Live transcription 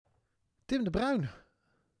Tim de Bruin.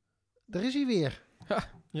 Daar is hij weer.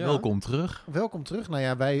 Ja. Welkom terug. Welkom terug. Nou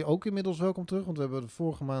ja, wij ook inmiddels welkom terug. Want we hebben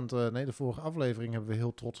de vorige aflevering hebben we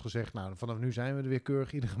heel trots gezegd. Nou, vanaf nu zijn we er weer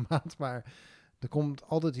keurig iedere maand. Maar er komt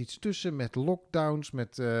altijd iets tussen met lockdowns,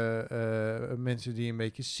 met mensen die een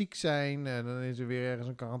beetje ziek zijn. En dan is er weer ergens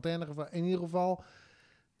een quarantaine geval. In ieder geval...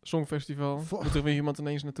 Songfestival. Moet er weer iemand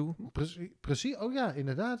ineens naartoe? Precies. Oh ja,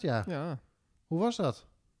 inderdaad, ja. Ja, Hoe was dat?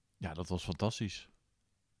 Ja, dat was fantastisch.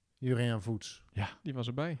 Juriaan Voets. die was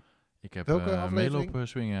erbij. Ik heb Welke aflevering? meelopen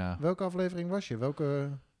swingen, ja. Welke aflevering was je?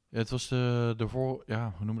 Welke... Ja, het was hoe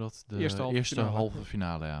noemen we dat? De eerste halve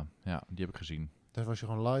finale, ja. Ja, die heb ik gezien. Daar was je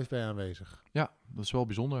gewoon live bij aanwezig. Ja, dat is wel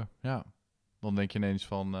bijzonder, ja. Dan denk je ineens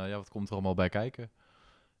van, wat komt er allemaal bij kijken?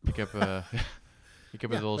 Ik heb, ik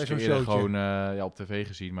heb het wel eens bij zo'n eerder showtje. gewoon op tv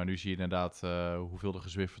gezien, maar nu zie je inderdaad hoeveel er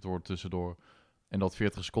gezwifferd wordt tussendoor. En dat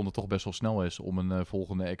 40 seconden toch best wel snel is om een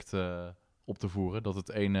volgende act op te voeren. Dat het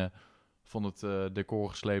ene van het decor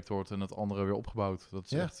gesleept wordt en het andere weer opgebouwd. Dat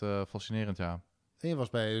is echt fascinerend, ja. En je was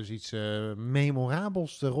bij dus iets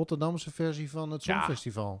memorabels, de Rotterdamse versie van het Ja.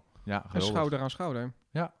 Songfestival. Ja, En geweldig. schouder aan schouder.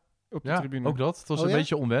 Ja. Op de Ja, tribune. ook dat. Het was Oh, een ja?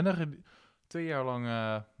 beetje onwennig. 2 jaar lang,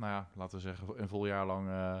 laten we zeggen, een vol jaar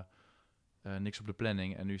lang niks op de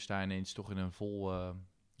planning. En nu sta je ineens toch in een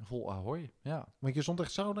vol ahoy. Ja. Want je stond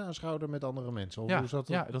echt schouder aan schouder met andere mensen. Of Ja, hoe zat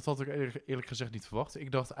het? ja, dat had ik eerlijk gezegd niet verwacht.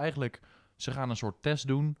 Ik dacht eigenlijk, ze gaan een soort test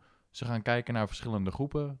doen. Ze gaan kijken naar verschillende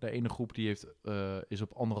groepen. De ene groep die is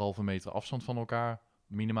op 1,5 meter afstand van elkaar,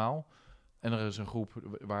 minimaal. En er is een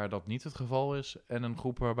groep waar dat niet het geval is. En een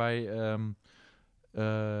groep waarbij,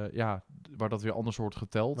 waar dat weer anders wordt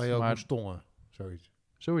geteld. Waar je ook maar moest tongen, zoiets.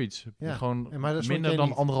 zoiets. Ja. Gewoon Maar dat minder vond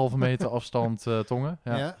jij dan niet. 1,5 meter afstand tongen.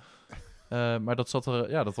 Ja. Ja. Maar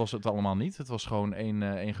dat was het allemaal niet. Het was gewoon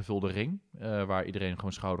één gevulde ring. Waar iedereen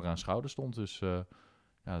gewoon schouder aan schouder stond. Dus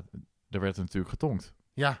er werd natuurlijk getongd.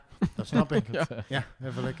 Ja, dat snap ik. Ja. Ja,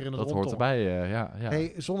 even lekker in het Dat hoort rondtongen. erbij, ja.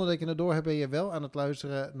 Hey, zonder dat je het door hebt, ben je wel aan het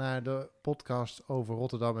luisteren naar de podcast over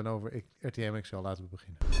Rotterdam en over RTM XL. Laten we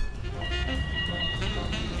beginnen.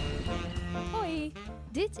 Hoi,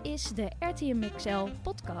 dit is de RTM XL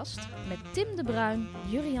podcast met Tim de Bruin,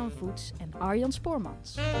 Juriaan Voets en Arjan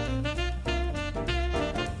Spoormans.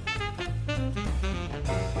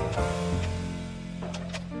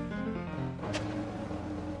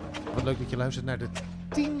 Wat leuk dat je luistert naar de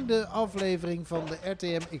 10e aflevering van de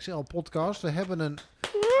RTM XL podcast. We hebben een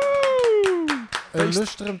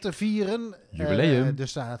lustrum te vieren. Jubileum.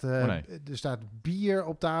 Er staat bier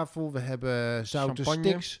op tafel. We hebben zoute Champagne.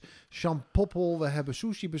 sticks, champoppel. We hebben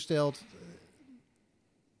sushi besteld.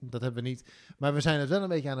 Dat hebben we niet. Maar we zijn het wel een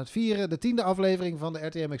beetje aan het vieren. De 10e aflevering van de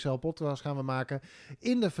RTM XL podcast gaan we maken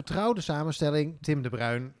in de vertrouwde samenstelling. Tim de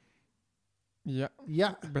Bruin. Ja,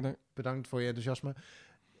 Ja, ik ben er. bedankt voor je enthousiasme.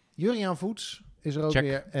 Juriaan Voets is er ook Check.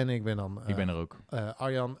 weer. En ik ben dan Ik ben er ook.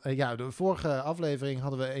 Arjan. De vorige aflevering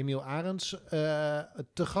hadden we Emiel Arends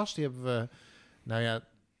te gast. Die hebben we,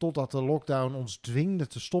 totdat de lockdown ons dwingde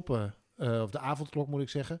te stoppen, of de avondklok moet ik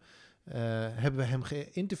zeggen, hebben we hem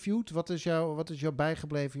geïnterviewd. Wat is jou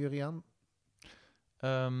bijgebleven, Juriaan?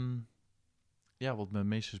 Wat me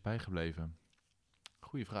meest is bijgebleven.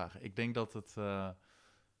 Goeie vraag. Ik denk dat het...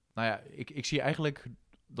 ik zie eigenlijk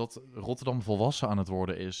dat Rotterdam volwassen aan het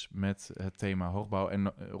worden is met het thema hoogbouw.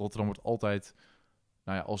 En Rotterdam wordt altijd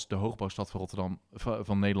als de hoogbouwstad van Rotterdam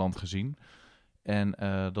van Nederland gezien. En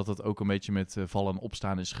dat het ook een beetje met vallen en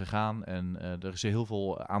opstaan is gegaan. En er is heel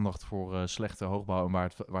veel aandacht voor slechte hoogbouw en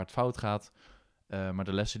waar het fout gaat. Maar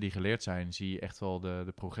de lessen die geleerd zijn, zie je echt wel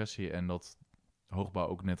de progressie. En dat hoogbouw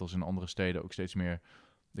ook net als in andere steden ook steeds meer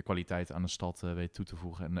de kwaliteit aan de stad weet toe te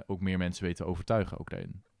voegen. En ook meer mensen weten te overtuigen ook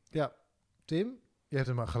daarin. Ja, Tim, je hebt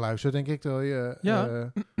hem maar geluisterd, denk ik, terwijl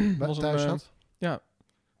je Was thuis een, zat.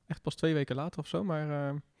 Echt pas 2 weken later of zo.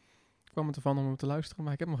 Maar ik kwam het ervan om hem te luisteren.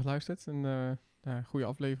 Maar ik heb hem geluisterd. Een goede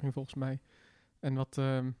aflevering volgens mij. En wat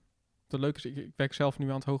leuk is, ik werk zelf nu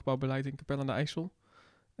aan het hoogbouwbeleid in Capelle aan de IJssel.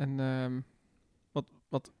 En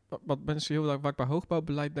wat mensen heel vaak bij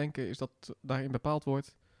hoogbouwbeleid denken, is dat daarin bepaald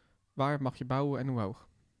wordt waar mag je bouwen en hoe hoog.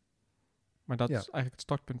 Maar dat is eigenlijk het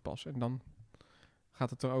startpunt pas. En dan gaat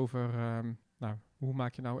het erover, hoe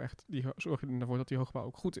maak je nou echt, zorg je ervoor dat die hoogbouw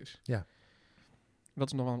ook goed is. Ja. Dat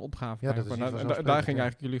is nog wel een opgave. Ja, dat is maar iets daar ging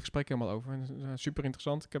eigenlijk jullie gesprek helemaal over. En super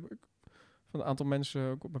interessant. Ik heb van een aantal mensen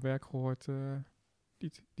ook op mijn werk gehoord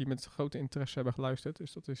die met grote interesse hebben geluisterd.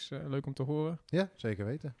 Dus dat is leuk om te horen. Ja, zeker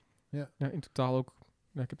weten. Ja, in totaal ook.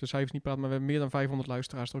 Ik heb de cijfers niet paraat, maar we hebben meer dan 500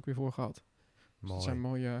 luisteraars er ook weer voor gehad. Dus dat zijn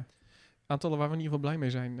mooie aantallen waar we in ieder geval blij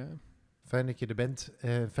mee zijn. Fijn dat je er bent.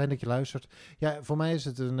 Fijn dat je luistert. Ja, voor mij is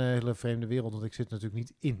het een hele vreemde wereld, want ik zit natuurlijk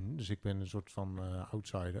niet in. Dus ik ben een soort van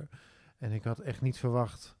outsider. En ik had echt niet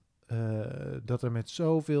verwacht dat er met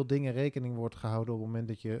zoveel dingen rekening wordt gehouden op het moment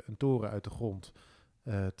dat je een toren uit de grond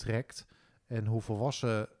trekt. En hoe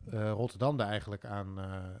volwassen Rotterdam daar eigenlijk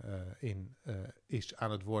is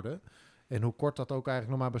aan het worden. En hoe kort dat ook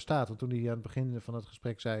eigenlijk nog maar bestaat. Want toen hij aan het begin van het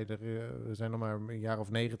gesprek zei, we zijn nog maar een jaar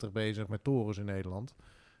of 90 bezig met torens in Nederland.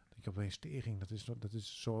 Ik heb opeens tering,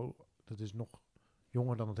 dat is nog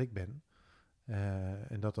jonger dan dat ik ben.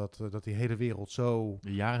 En dat die hele wereld zo...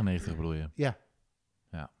 De jaren 90 bedoel je? Ja.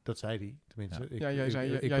 Ja. Dat zei hij, tenminste. Ja, jij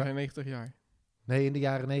zei 90 jaar. Nee, in de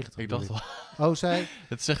jaren 90. Ik dacht wel. Oh,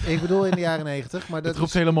 ik bedoel in de jaren 90. Maar dat het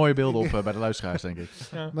roept hele mooie beelden op bij de luisteraars, denk ik.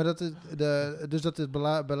 Ja. Maar dat het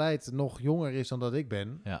beleid nog jonger is dan dat ik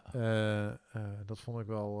ben. Ja. Dat vond ik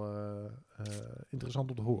wel interessant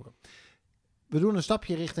om te horen. We doen een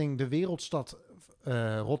stapje richting de Wereldstad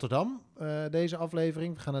Rotterdam, deze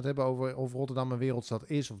aflevering. We gaan het hebben over of Rotterdam een wereldstad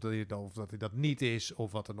is, of dat hij dat niet is,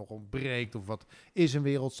 of wat er nog ontbreekt, of wat is een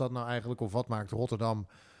wereldstad nou eigenlijk, of wat maakt Rotterdam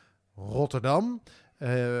Rotterdam. We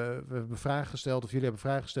hebben vragen gesteld, of jullie hebben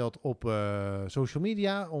vragen gesteld op social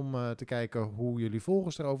media, om te kijken hoe jullie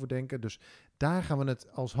volgers erover denken. Dus daar gaan we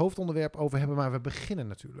het als hoofdonderwerp over hebben, maar we beginnen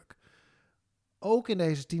natuurlijk ook in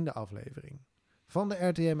deze 10e aflevering van de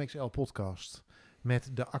RTM XL podcast met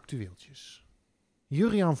de actueeltjes.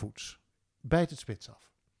 Juriaan Voets, bijt het spits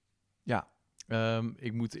af. Ja,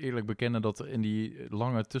 ik moet eerlijk bekennen dat in die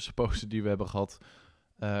lange tussenpozen die we hebben gehad,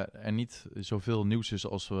 er niet zoveel nieuws is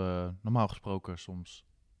als we normaal gesproken soms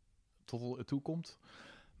tot toe komt.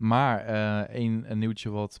 Maar een nieuwtje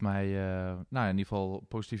wat mij in ieder geval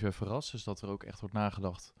positief heeft verrast, is dat er ook echt wordt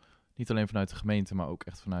nagedacht, niet alleen vanuit de gemeente, maar ook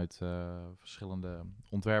echt vanuit verschillende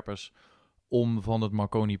ontwerpers, om van het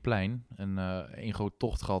Marconiplein een groot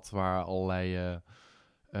tochtgat waar allerlei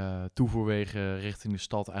toevoerwegen richting de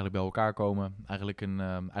stad eigenlijk bij elkaar komen.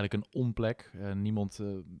 Eigenlijk een onplek. Niemand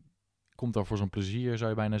komt daar voor zo'n plezier, zou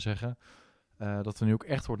je bijna zeggen. Dat er nu ook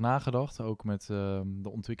echt wordt nagedacht, ook met de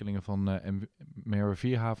ontwikkelingen van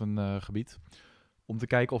Merwe-Vierhavengebied, om te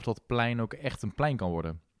kijken of dat plein ook echt een plein kan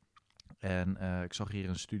worden. En ik zag hier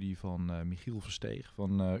een studie van Michiel Versteeg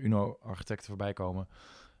van Uno Architecten voorbij komen,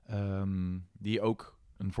 die ook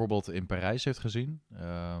een voorbeeld in Parijs heeft gezien.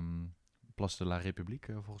 Place de la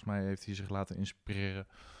République, volgens mij heeft hij zich laten inspireren.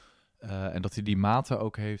 En dat hij die maten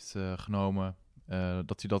ook heeft genomen,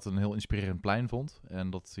 dat hij dat een heel inspirerend plein vond. En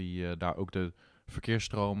dat hij daar ook de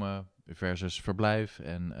verkeersstromen versus verblijf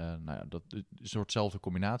en dat een soortzelfde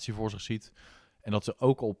combinatie voor zich ziet. En dat ze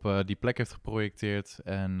ook op die plek heeft geprojecteerd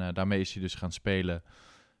en daarmee is hij dus gaan spelen.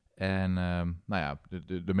 En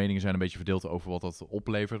de meningen zijn een beetje verdeeld over wat dat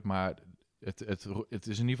oplevert, maar het is in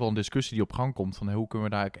ieder geval een discussie die op gang komt van hoe kunnen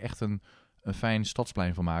we daar echt een fijn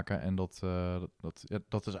stadsplein van maken. En dat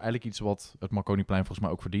is eigenlijk iets wat het Marconiplein volgens mij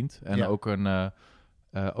ook verdient. En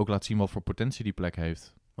ook laat zien wat voor potentie die plek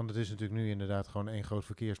heeft. Want het is natuurlijk nu inderdaad gewoon één groot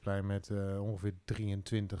verkeersplein met ongeveer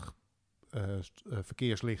 23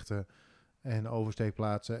 verkeerslichten en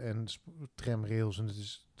oversteekplaatsen en tramrails. En het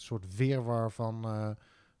is een soort wirwar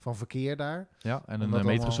van verkeer daar. Ja, en een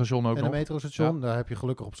metrostation ook nog. En een metrostation, ja. Daar heb je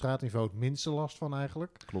gelukkig op straatniveau het minste last van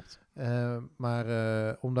eigenlijk. Klopt. Maar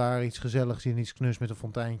om daar iets gezelligs en iets knus met een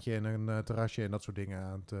fonteintje en een terrasje en dat soort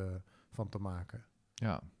dingen van te maken.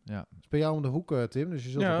 Ja. Het is bij jou om de hoek, Tim, dus je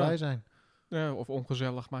zult er blij zijn. Ja, of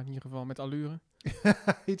ongezellig, maar in ieder geval met allure.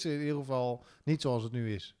 Iets in ieder geval niet zoals het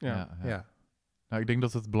nu is. Ja. Nou, ik denk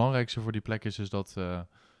dat het belangrijkste voor die plek is dat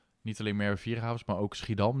niet alleen Merwe-Vierhavens, maar ook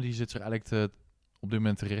Schiedam, die zit zich eigenlijk op dit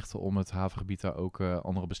moment te richten om het havengebied daar ook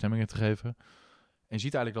andere bestemmingen te geven. En je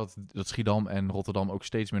ziet eigenlijk dat Schiedam en Rotterdam ook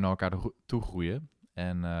steeds meer naar elkaar toe groeien.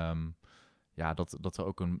 En dat er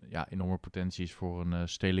ook een enorme potentie is voor een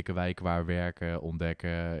stedelijke wijk waar werken,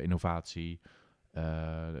 ontdekken, innovatie.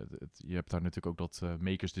 Je hebt daar natuurlijk ook dat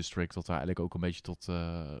Makers District, dat daar eigenlijk ook een beetje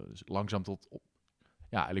langzaam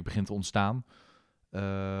eigenlijk begint te ontstaan.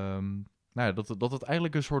 Dat het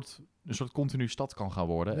eigenlijk een soort continu stad kan gaan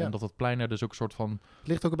worden. Ja. En dat het plein er dus ook een soort van... Het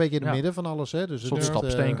ligt ook een beetje in het midden van alles, hè? Dus een soort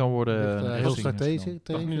stapsteen kan worden. Heel strategisch. Het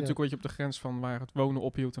ligt nu natuurlijk een beetje op de grens van waar het wonen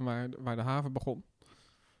ophield en waar de haven begon.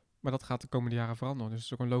 Maar dat gaat de komende jaren veranderen. Dus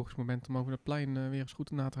het is ook een logisch moment om over het plein weer eens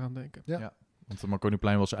goed na te gaan denken. Ja. Want het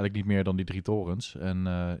Marconiplein was eigenlijk niet meer dan die 3 torens. En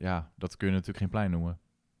dat kun je natuurlijk geen plein noemen.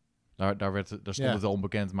 Daar stond het al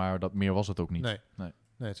onbekend, maar meer was het ook niet.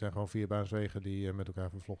 Nee, het zijn gewoon 4-baanswegen die met elkaar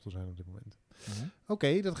vervlochten zijn op dit moment. Uh-huh.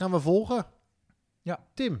 Oké, dat gaan we volgen. Ja.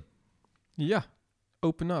 Tim. Ja,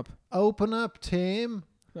 open up. Open up, Tim.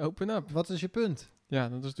 Open up. Wat is je punt? Ja,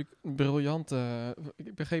 dat is natuurlijk briljant.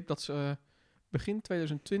 Ik begreep dat ze begin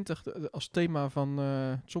 2020 als thema van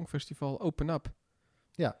het Songfestival Open Up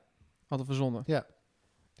hadden verzonnen. Ja,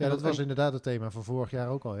 Ja, dat was inderdaad het thema van vorig jaar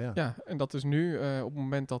ook al, ja. Ja, en dat is nu op het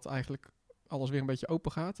moment dat eigenlijk alles weer een beetje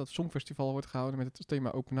open gaat. Dat het Songfestival wordt gehouden met het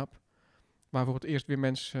thema Open Up. Waar voor het eerst weer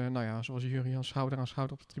mensen, zoals Julian, schouder aan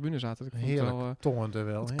schouder op de tribune zaten. Ik vond Heerlijk, het wel, tongend er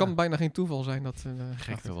wel. het kan bijna geen toeval zijn dat...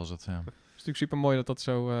 Gekte was het, ja. Het is natuurlijk super mooi dat dat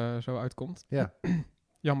zo uitkomt. Ja.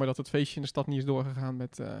 Jammer dat het feestje in de stad niet is doorgegaan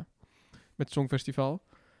met het Songfestival.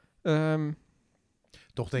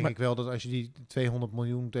 Toch denk ik wel dat als je die 200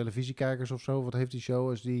 miljoen televisiekijkers of zo, wat heeft die show,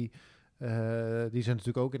 als die zijn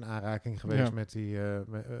natuurlijk ook in aanraking geweest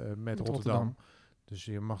met Rotterdam. Dus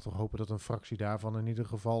je mag toch hopen dat een fractie daarvan in ieder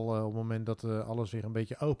geval op het moment dat alles weer een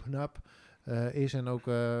beetje open up is en ook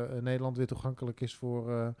Nederland weer toegankelijk is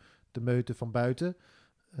voor de meute van buiten,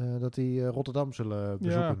 dat die Rotterdam zullen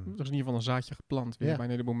bezoeken. Ja, er is in ieder geval een zaadje geplant weer bij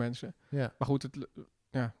een heleboel mensen. Ja. Maar goed,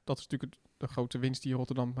 dat is natuurlijk de grote winst die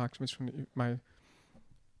Rotterdam maakt. Maar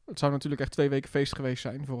het zou natuurlijk echt 2 weken feest geweest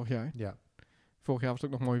zijn vorig jaar. Ja. Vorig jaar was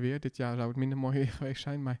het ook nog mooi weer. Dit jaar zou het minder mooi weer geweest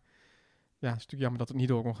zijn. Maar ja, het is natuurlijk jammer dat het niet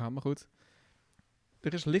door kon gaan. Maar goed,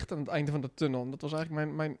 er is licht aan het einde van de tunnel. En dat was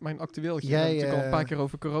eigenlijk mijn actueeltje. We hebben natuurlijk al een paar keer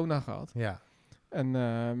over corona gehad. Ja. En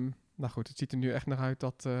nou goed, het ziet er nu echt naar uit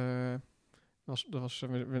dat... we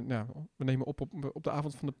nemen op de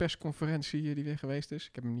avond van de persconferentie die weer geweest is.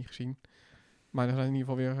 Ik heb hem niet gezien. Maar er zijn in ieder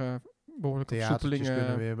geval weer behoorlijke versoepelingen.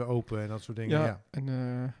 Kunnen weer open en dat soort dingen. Ja. En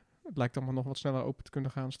het lijkt allemaal nog wat sneller open te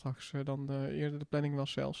kunnen gaan straks dan eerder de planning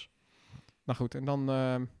was zelfs. Nou goed, en dan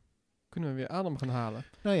kunnen we weer adem gaan halen.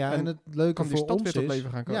 Nou ja, en het leuke voor ons weer tot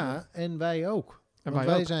leven gaan komen. Ja, en wij ook. En want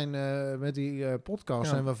wij zijn met die podcast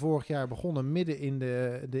zijn we vorig jaar begonnen midden in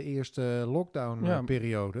de eerste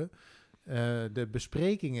lockdown-periode. De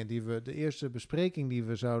besprekingen de eerste bespreking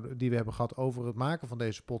die we hebben gehad over het maken van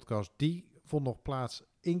deze podcast, die vond nog plaats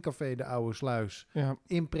in Café de Oude Sluis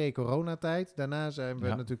in pre-coronatijd. Daarna zijn we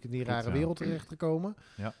natuurlijk in die rare wereld terechtgekomen.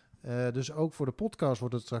 Ja. Dus ook voor de podcast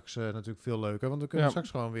wordt het straks natuurlijk veel leuker. Want we kunnen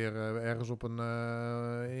straks gewoon weer ergens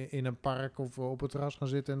in een park of op het terras gaan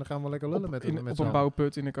zitten en dan gaan we lekker lullen met op een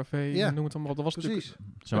bouwput, in een café, noem het allemaal op. Dat was precies.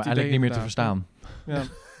 Zo eigenlijk niet meer te verstaan. Ja.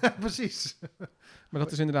 Precies. Maar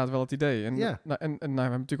dat is inderdaad wel het idee. En, we hebben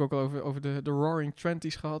natuurlijk ook al over de Roaring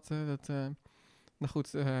Twenties gehad. Nou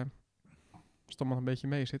goed, als het allemaal een beetje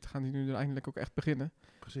mee zit, gaan die nu er eindelijk ook echt beginnen.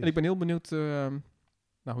 Precies. En ik ben heel benieuwd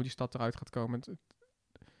hoe die stad eruit gaat komen.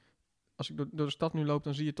 Als ik door de stad nu loop,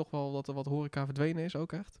 dan zie je toch wel dat er wat horeca verdwenen is,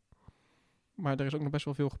 ook echt. Maar er is ook nog best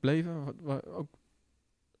wel veel gebleven.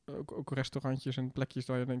 Ook restaurantjes en plekjes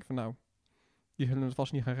waar je denkt van nou, die zullen het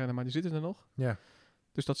vast niet gaan redden, maar die zitten er nog. Ja.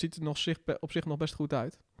 Dus dat ziet er op zich nog best goed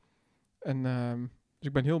uit. En dus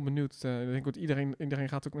ik ben heel benieuwd. Ik denk dat iedereen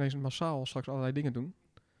gaat ook ineens massaal straks allerlei dingen doen.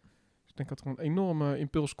 Dus ik denk dat er een enorme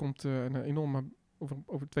impuls komt. En een enorme,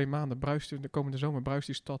 over 2 maanden de komende zomer bruist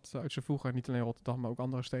die stad uit zijn voegen. En niet alleen Rotterdam, maar ook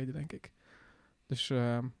andere steden, denk ik. Dus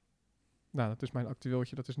dat is mijn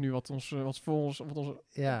actueeltje. Dat is nu wat voor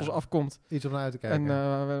ons afkomt. Iets om naar uit te kijken.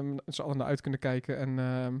 En we z'n allen naar uit kunnen kijken. En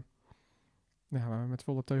waar we met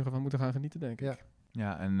volle teugen van moeten gaan genieten, denk ik.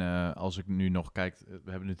 Ja, en als ik nu nog kijk,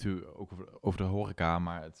 we hebben het natuurlijk ook over de horeca,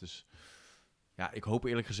 maar het is... Ja, ik hoop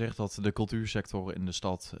eerlijk gezegd dat de cultuursector in de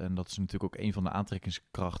stad, en dat is natuurlijk ook een van de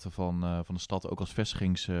aantrekkingskrachten van de stad, ook als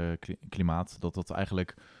vestigingsklimaat, dat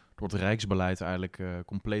eigenlijk door het Rijksbeleid eigenlijk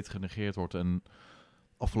compleet genegeerd wordt. En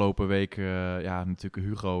afgelopen week, natuurlijk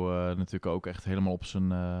Hugo natuurlijk ook echt helemaal op zijn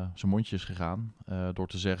mondje is gegaan. Door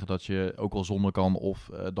te zeggen dat je ook wel zonder kan of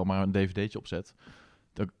dan maar een dvd'tje opzet.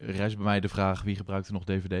 Dan rijst bij mij de vraag, wie gebruikt er nog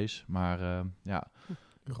dvd's? Maar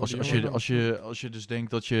als je dus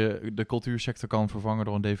denkt dat je de cultuursector kan vervangen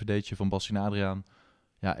door een dvd'tje van Bastien Adriaan.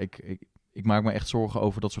 Ja, ik maak me echt zorgen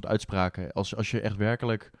over dat soort uitspraken. Als je echt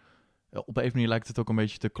werkelijk... Op een manier lijkt het ook een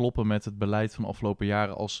beetje te kloppen met het beleid van de afgelopen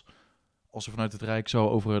jaren. Als er vanuit het Rijk zo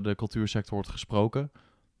over de cultuursector wordt gesproken,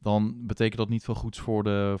 dan betekent dat niet veel goeds voor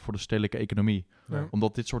de stedelijke economie. Nee.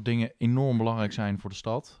 Omdat dit soort dingen enorm belangrijk zijn voor de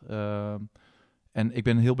stad. En ik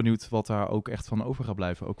ben heel benieuwd wat daar ook echt van over gaat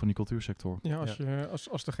blijven, ook van die cultuursector. Ja,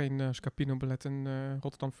 als er geen Scapino Ballet en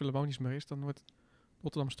Rotterdam Philharmonisch meer is, dan wordt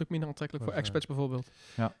Rotterdam een stuk minder aantrekkelijk voor expats bijvoorbeeld.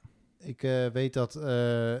 Ja. Ik weet dat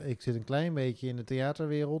ik zit een klein beetje in de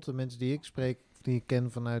theaterwereld. De mensen die ik spreek, die ik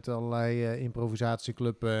ken vanuit allerlei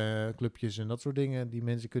improvisatieclubjes en dat soort dingen. Die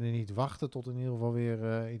mensen kunnen niet wachten tot in ieder geval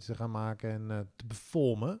weer iets te gaan maken en te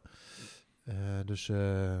performen. Dus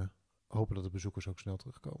hopen dat de bezoekers ook snel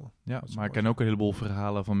terugkomen. Ja, maar ik ken ook een heleboel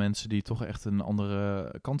verhalen van mensen die toch echt een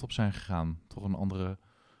andere kant op zijn gegaan. Toch een andere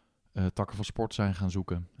takken van sport zijn gaan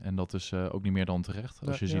zoeken. En dat is ook niet meer dan terecht.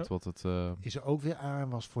 Als je ziet wat het... Is er ook weer aan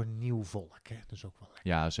was voor nieuw volk. Hè? Dus ook wel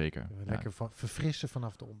lekker. Ja, zeker. Lekker verfrissen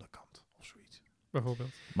vanaf de onderkant of zoiets.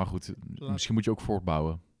 Bijvoorbeeld. Maar goed, misschien moet je ook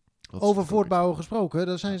voortbouwen. Over voortbouwen gesproken,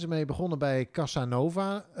 daar zijn ze mee begonnen bij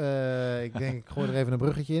Casanova. Ik denk, ik gooi er even een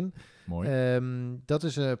bruggetje in. Mooi. Dat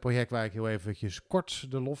is een project waar ik heel eventjes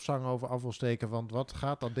kort de lofzang over af wil steken. Want wat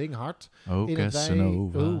gaat dat ding hard? Oh,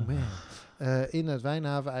 Casanova. In het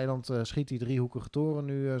Wijnhaven-eiland schiet die driehoekige toren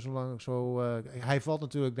nu hij valt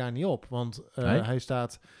natuurlijk daar niet op, want hij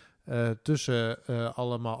staat tussen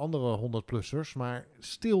allemaal andere 100-plussers. Maar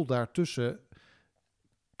stil daartussen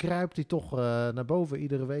kruipt hij toch naar boven.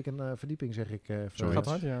 Iedere week een verdieping, zeg ik. Zo gaat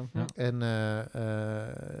hard, ja. En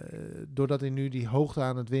doordat hij nu die hoogte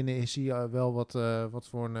aan het winnen is, zie je wel wat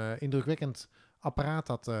voor een indrukwekkend apparaat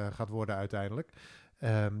dat gaat worden uiteindelijk.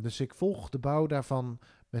 Dus ik volg de bouw daarvan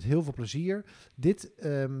met heel veel plezier. Dit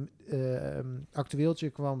actueeltje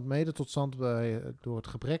kwam mede tot stand door het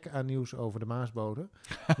gebrek aan nieuws over de Maasbode.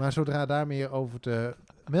 Maar zodra daar meer over te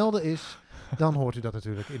melden is, dan hoort u dat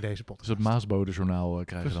natuurlijk in deze podcast. Dus het Maasbode-journaal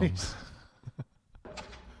krijgen dan.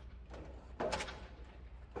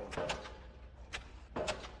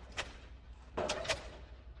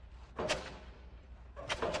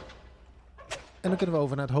 En dan kunnen we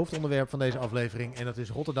over naar het hoofdonderwerp van deze aflevering. En dat is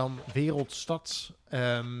Rotterdam, Wereldstad.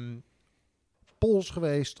 Polls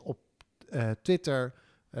geweest op Twitter.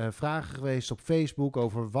 Vragen geweest op Facebook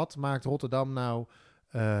over wat maakt Rotterdam nou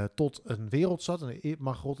tot een wereldstad. En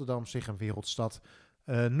mag Rotterdam zich een wereldstad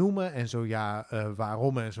noemen? En zo ja,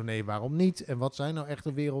 waarom? En zo nee, waarom niet? En wat zijn nou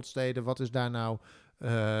echte wereldsteden? Wat is daar nou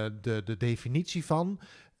de definitie van?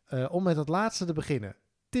 Om met het laatste te beginnen.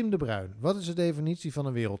 Tim de Bruin, wat is de definitie van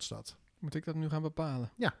een wereldstad? Moet ik dat nu gaan bepalen?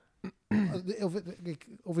 Ja.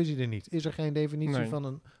 Of is hij er niet? Is er geen definitie van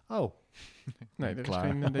een... Oh. Nee, er is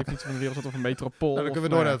geen definitie van een wereldstad of een metropool. Nou, dan kunnen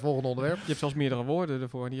we door naar het volgende onderwerp. Je hebt zelfs meerdere woorden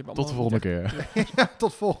ervoor. Die Tot de volgende keer. Ja,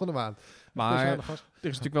 tot volgende maand. Maar er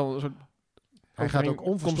is natuurlijk wel een soort... Hij gaat ook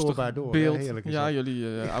onverstoorbaar door. Beeld. Heerlijk Ja,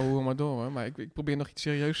 jullie ouwe maar door. Hoor. Maar ik probeer nog iets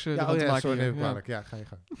serieus te maken. Sorry, kwalijk. Ja, ga je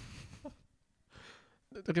gang.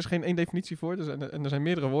 Er is geen één definitie voor. En er zijn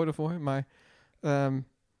meerdere woorden voor. Maar...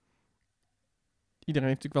 iedereen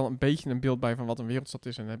heeft natuurlijk wel een beetje een beeld bij van wat een wereldstad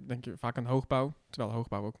is. En dan denk je vaak aan hoogbouw. Terwijl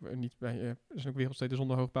hoogbouw ook niet bij... er zijn ook wereldsteden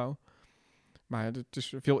zonder hoogbouw. Maar het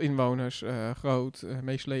is veel inwoners, groot,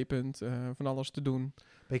 meeslepend, van alles te doen.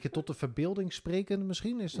 Beetje tot de verbeelding sprekend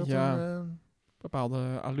misschien? Is dat een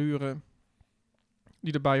bepaalde allure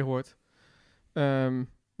die erbij hoort.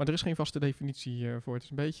 Maar er is geen vaste definitie voor. Het is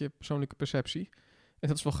een beetje persoonlijke perceptie. En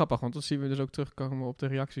dat is wel grappig, want dat zien we dus ook terugkomen op de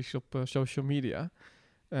reacties op social media.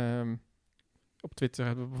 Op Twitter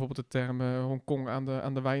hebben we bijvoorbeeld de term Hongkong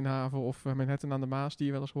aan de Wijnhaven of Manhattan aan de Maas, die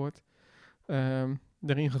je wel eens hoort,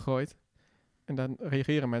 erin gegooid. En dan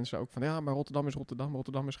reageren mensen ook van, ja, maar Rotterdam is Rotterdam.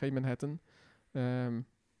 Rotterdam is geen Manhattan.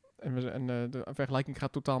 De vergelijking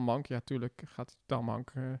gaat totaal mank. Ja, tuurlijk gaat het totaal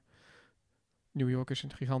mank. New York is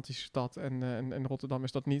een gigantische stad en Rotterdam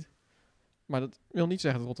is dat niet. Maar dat wil niet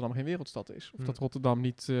zeggen dat Rotterdam geen wereldstad is. Of dat Rotterdam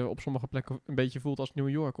niet op sommige plekken een beetje voelt als New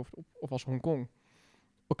York of als Hongkong.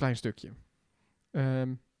 Een klein stukje.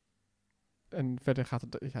 En verder gaat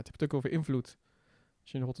het heeft ook over invloed.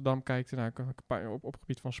 Als je in Rotterdam kijkt naar op het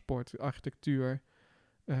gebied van sport, architectuur,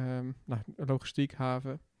 logistiek,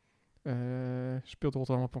 haven, speelt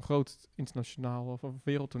Rotterdam op een groot internationaal of een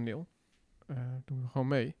wereldtoneel. Doen we gewoon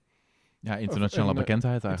mee. Ja, internationale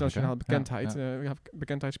bekendheid eigenlijk. Internationale bekendheid. Ja.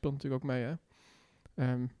 Bekendheid speelt natuurlijk ook mee.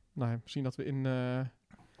 Hè? Misschien dat we in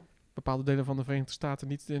bepaalde delen van de Verenigde Staten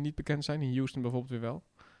niet bekend zijn. In Houston bijvoorbeeld weer wel.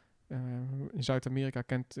 In Zuid-Amerika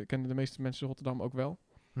kennen de meeste mensen Rotterdam ook wel.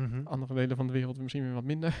 Mm-hmm. Andere delen van de wereld misschien weer wat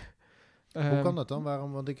minder. Hoe kan dat dan?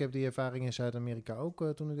 Waarom? Want ik heb die ervaring in Zuid-Amerika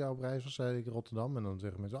ook. Toen ik daar op reis was, zei ik Rotterdam. En dan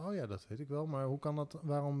zeggen mensen, oh ja, dat weet ik wel. Maar hoe kan dat?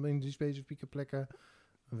 Waarom in die specifieke plekken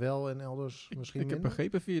wel en elders misschien minder? Ik heb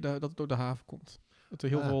begrepen dat het door de haven komt. Dat er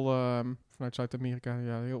heel veel vanuit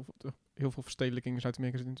Zuid-Amerika, heel veel verstedelijking in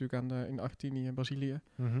Zuid-Amerika zit natuurlijk in Argentinië en Brazilië.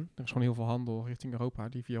 Mm-hmm. Er is gewoon heel veel handel richting Europa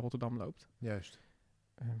die via Rotterdam loopt. Juist.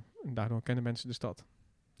 En daardoor kennen mensen de stad.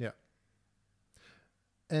 Ja.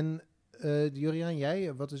 En Juriaan,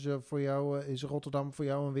 jij, wat is er voor jou? Is Rotterdam voor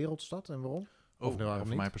jou een wereldstad en waarom?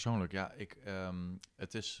 Voor mij persoonlijk, ja.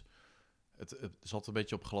 Het is altijd een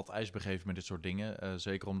beetje op glad ijs begeven met dit soort dingen.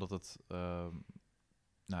 Zeker omdat het...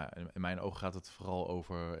 in mijn ogen gaat het vooral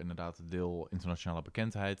over inderdaad het deel internationale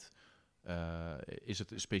bekendheid. Is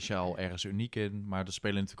het speciaal ergens uniek in? Maar er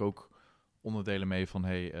spelen natuurlijk ook onderdelen mee van...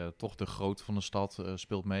 toch de grootte van de stad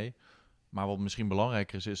speelt mee. Maar wat misschien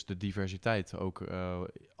belangrijker is de diversiteit. Ook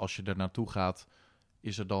als je er naartoe gaat,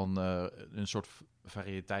 is er dan een soort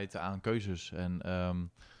variëteit aan keuzes. En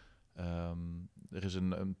er is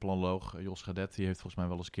een planoloog, Jos Gadet, die heeft volgens mij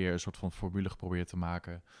wel eens een keer een soort van formule geprobeerd te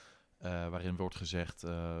maken. waarin wordt gezegd,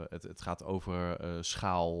 het gaat over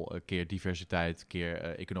schaal, keer diversiteit, keer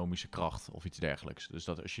economische kracht of iets dergelijks. Dus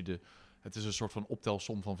dat als je het is een soort van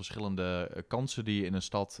optelsom van verschillende kansen die je in een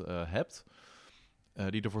stad hebt.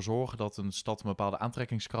 Die ervoor zorgen dat een stad een bepaalde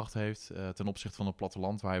aantrekkingskracht heeft ten opzichte van een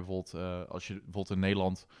platteland. Waar je bijvoorbeeld, als je bijvoorbeeld in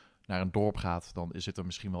Nederland naar een dorp gaat, dan zit er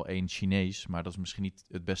misschien wel 1 Chinees, maar dat is misschien niet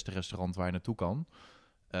het beste restaurant waar je naartoe kan.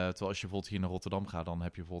 Terwijl als je bijvoorbeeld hier naar Rotterdam gaat, dan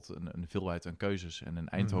heb je bijvoorbeeld een veelheid aan keuzes. En in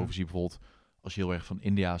Eindhoven zie je bijvoorbeeld, als je heel erg van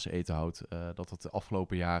India's eten houdt, dat het de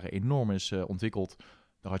afgelopen jaren enorm is ontwikkeld.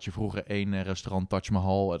 Daar had je vroeger 1 restaurant, Taj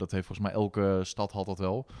Mahal. Dat heeft volgens mij elke stad had dat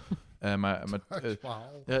wel.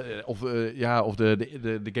 Of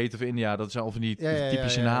de Gate of India, dat zijn al van die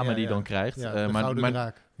typische namen die je dan krijgt. Ja,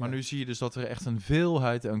 maar nu zie je dus dat er echt een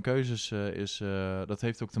veelheid aan keuzes is. Dat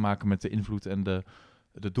heeft ook te maken met de invloed en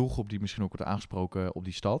de doelgroep die misschien ook wordt aangesproken op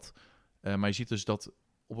die stad. Maar je ziet dus dat op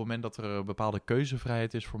het moment dat er een bepaalde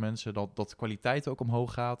keuzevrijheid is voor mensen, dat de kwaliteit ook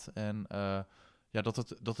omhoog gaat. En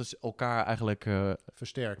dat het elkaar eigenlijk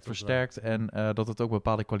versterkt en dat het ook een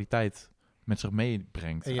bepaalde kwaliteit met zich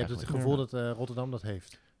meebrengt. En je hebt het gevoel dat Rotterdam dat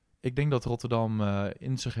heeft? Ik denk dat Rotterdam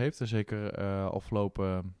in zich heeft, en zeker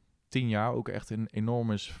afgelopen 10 jaar ook echt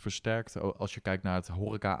enorm is versterkt. Als je kijkt naar het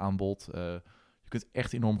horeca-aanbod, je kunt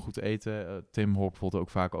echt enorm goed eten. Tim hoort bijvoorbeeld ook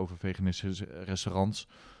vaak over veganistische restaurants.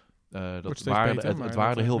 Het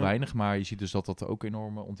waren er heel weinig, maar je ziet dus dat dat ook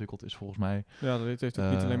enorm ontwikkeld is volgens mij. Ja, dat heeft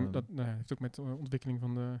ook niet alleen heeft ook met de ontwikkeling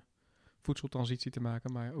van de voedseltransitie te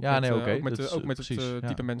maken, maar ook met het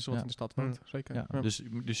type mensen wat in de stad woont. Zeker. Ja. Ja.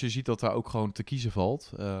 Dus je ziet dat daar ook gewoon te kiezen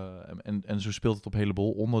valt. En zo speelt het op een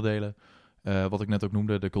heleboel onderdelen. Wat ik net ook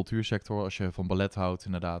noemde, de cultuursector. Als je van ballet houdt,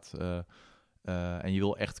 inderdaad. En je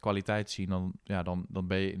wil echt kwaliteit zien, dan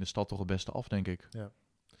ben je in de stad toch het beste af, denk ik. Ja.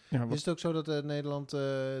 Ja, is het ook zo dat Nederland,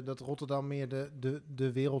 dat Rotterdam meer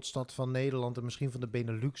de wereldstad van Nederland en misschien van de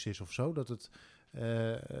Benelux is of zo? Dat het...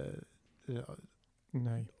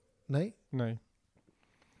 Nee. Nee? Nee.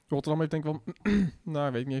 Rotterdam heeft denk ik wel...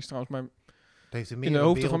 nou, weet ik niet eens trouwens, maar... Het heeft in de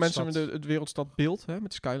hoofden van mensen met het wereldstadbeeld, hè, met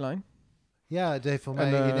de skyline. Ja, het heeft voor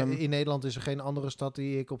mij... In Nederland is er geen andere stad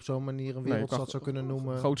die ik op zo'n manier een wereldstad zou kunnen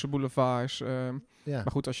noemen. Grootste boulevards.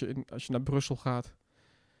 Maar goed, als je naar Brussel gaat...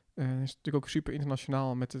 is het natuurlijk ook super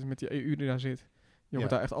internationaal met die EU die daar zit. Je hoort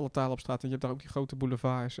daar echt alle talen op straat. En je hebt daar ook die grote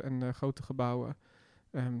boulevards en grote gebouwen.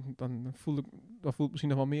 Dan voelt het misschien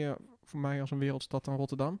nog wel meer voor mij als een wereldstad dan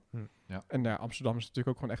Rotterdam. Ja. En Amsterdam is natuurlijk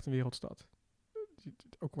ook gewoon echt een wereldstad.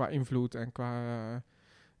 Ook qua invloed en qua...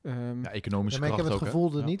 economische kracht ook. Maar ik heb het gevoel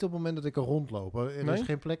dat niet op het moment dat ik er rondloop. Er is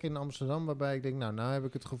geen plek in Amsterdam waarbij ik denk... Nou heb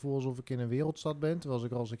ik het gevoel alsof ik in een wereldstad ben.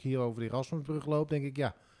 Terwijl als ik hier over die Erasmusbrug loop, denk ik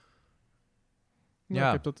ja...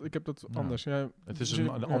 Ja, ik heb dat anders. Ja, het is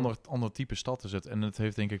een ander type stad is het. En het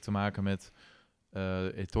heeft denk ik te maken met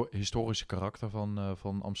het historische karakter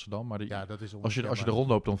van Amsterdam. Maar dat is als je er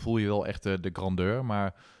rondloopt, dan voel je wel echt de grandeur.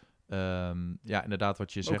 Maar inderdaad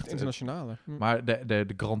wat je ook zegt. Het internationale. Maar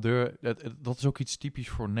de grandeur, dat is ook iets typisch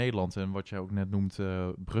voor Nederland. En wat jij ook net noemt,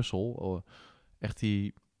 Brussel. Echt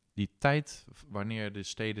die tijd wanneer de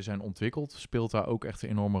steden zijn ontwikkeld, speelt daar ook echt een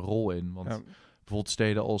enorme rol in. Want... Bijvoorbeeld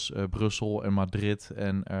steden als Brussel en Madrid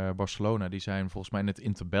en Barcelona, die zijn volgens mij in het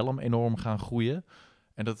interbellum enorm gaan groeien.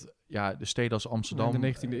 En de steden als Amsterdam, in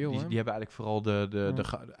de 19e eeuw, die hebben eigenlijk vooral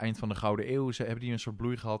de eind van de Gouden Eeuw, ze hebben die een soort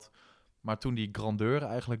bloei gehad. Maar toen die grandeur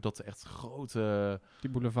eigenlijk, dat echt grote die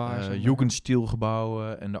boulevards,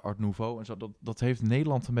 Jugendstilgebouwen en de Art Nouveau en zo, dat heeft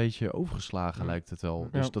Nederland een beetje overgeslagen, lijkt het wel.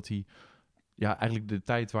 Dus dat eigenlijk de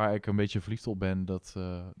tijd waar ik een beetje verliefd op ben,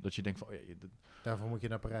 dat je denkt van... Daarvoor moet je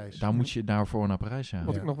naar Parijs. Daar moet je daarvoor naar Parijs, ja.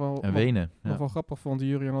 Wat ik nog wel, en Wenen. Nog wel grappig vond,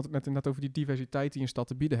 Jurian had het net inderdaad over die diversiteit die een stad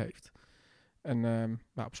te bieden heeft. En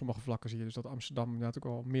op sommige vlakken zie je dus dat Amsterdam inderdaad ook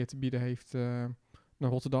wel meer te bieden heeft dan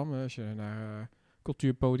Rotterdam. Als je naar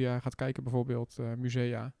cultuurpodia gaat kijken, bijvoorbeeld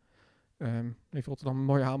musea. Heeft Rotterdam een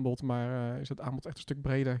mooi aanbod, maar is het aanbod echt een stuk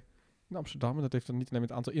breder in Amsterdam. En dat heeft dan niet alleen met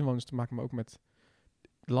het aantal inwoners te maken, maar ook met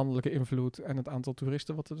landelijke invloed en het aantal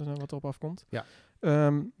toeristen wat erop afkomt. Ja.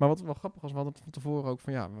 Maar wat wel grappig was, we hadden het van tevoren ook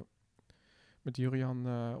van met Jurian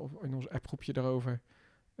of in ons appgroepje daarover.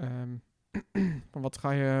 Van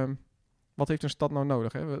wat heeft een stad nou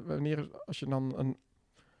nodig? Hè? Als je dan een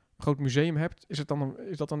groot museum hebt, is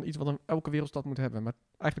dat dan iets wat elke wereldstad moet hebben? Maar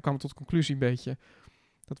eigenlijk kwam het tot de conclusie een beetje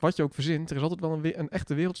dat wat je ook verzint, er is altijd wel een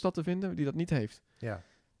echte wereldstad te vinden die dat niet heeft. Ja.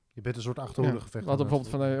 Je bent een soort achterhoedegevecht. We hadden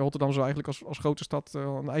bijvoorbeeld van Rotterdam zou eigenlijk als grote stad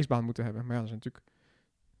een ijsbaan moeten hebben. Maar er zijn natuurlijk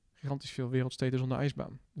gigantisch veel wereldsteden zonder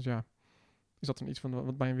ijsbaan. Dus is dat dan iets van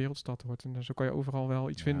wat bij een wereldstad hoort? En zo kan je overal wel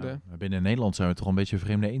iets vinden. Binnen Nederland zijn we toch een beetje een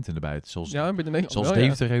vreemde eend in de bijt. Zoals Nederland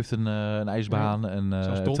Deventer heeft een ijsbaan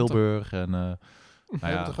en Tilburg. En, we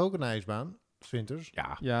hebben toch ook een ijsbaan? Vinters.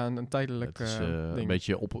 Ja, een tijdelijk het is ding. een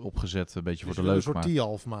beetje opgezet, een beetje Dus voor we de willen leuk. een soort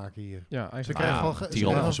Tialf maken hier. Ja, Ze eigenlijk. krijgen ja, al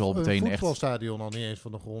Tialf is wel meteen een echt- voetbalstadion al niet eens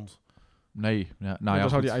van de grond. Nee, nou Dan zou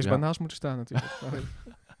goed, die ijsbaan ja. naast moeten staan natuurlijk.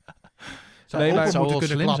 Zou Nee, open maar- Het zou moeten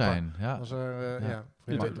wel kunnen slim klappen. zijn. Ja. Als er, Ja.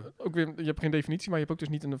 prima. Je hebt geen definitie, maar je hebt ook dus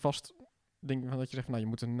niet een vast ding van dat je zegt van, nou, je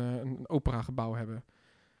moet een operagebouw hebben.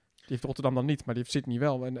 Die heeft Rotterdam dan niet, maar die heeft Sydney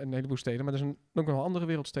wel en een heleboel steden. Maar er zijn ook nog wel andere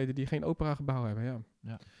wereldsteden die geen operagebouw hebben,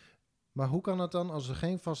 ja. Maar hoe kan het dan, als er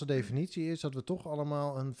geen vaste definitie is, dat we toch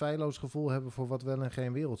allemaal een feilloos gevoel hebben voor wat wel en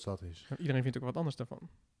geen wereldstad is? Iedereen vindt ook wat anders daarvan.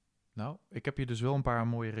 Nou, ik heb hier dus wel een paar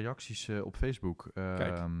mooie reacties op Facebook.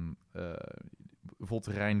 Kijk.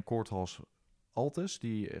 Bijvoorbeeld Rijn Koorthals Altes,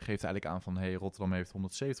 die geeft eigenlijk aan van... hey, Rotterdam heeft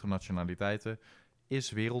 170 nationaliteiten,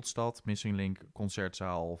 is wereldstad, missing link,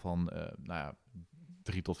 concertzaal van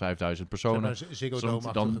 3.000 tot 5.000 personen. Ziggo Dan,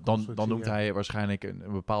 Dome-achtige dan constructie, noemt ja. hij waarschijnlijk een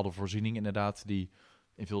bepaalde voorziening inderdaad, die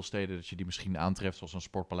in veel steden dat je die misschien aantreft, zoals een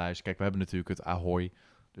sportpaleis. Kijk, we hebben natuurlijk het Ahoy,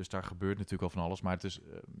 dus daar gebeurt natuurlijk al van alles, maar het is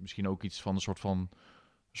misschien ook iets van een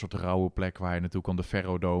soort rauwe plek waar je naartoe kan. De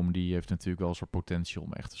Ferrodome, die heeft natuurlijk wel een soort potentie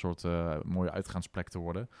om echt een soort mooie uitgaansplek te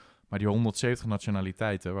worden. Maar die 170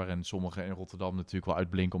 nationaliteiten, waarin sommige in Rotterdam natuurlijk wel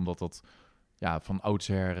uitblinken, omdat dat van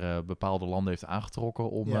oudsher bepaalde landen heeft aangetrokken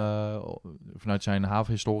om vanuit zijn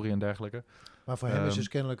havenhistorie en dergelijke. Maar voor hem is dus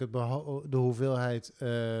kennelijk de hoeveelheid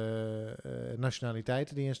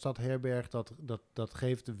nationaliteiten die een stad herbergt, dat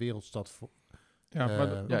geeft de wereldstad voor. Ja, maar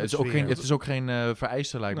Het is ook geen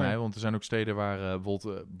vereiste, lijkt Nee. mij. Want er zijn ook steden waar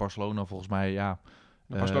bijvoorbeeld Barcelona volgens mij...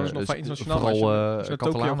 Barcelona is nog vrij internationaal, maar Vooral als je naar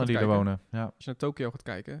Tokio Catalanen gaat die er kijken. wonen. Ja. Als je naar Tokio gaat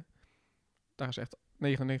kijken, daar is echt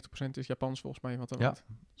 99% is Japans volgens mij. Wat er Ja. woont.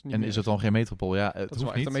 En is het dan geen metropool? Ja, het dat is wel hoeft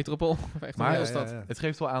echt niet. een metropool. Echt een Maar wereldstad. Het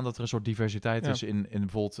geeft wel aan dat er een soort diversiteit Ja. is in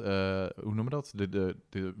bijvoorbeeld, hoe noemen we dat?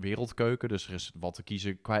 De wereldkeuken. Dus er is wat te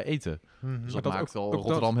kiezen qua eten. Mhm. Dus Maar dat dat maakt ook- wel ook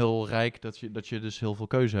Rotterdam heel rijk, dat je dus heel veel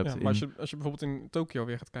keuze hebt. Ja, maar als je bijvoorbeeld in Tokio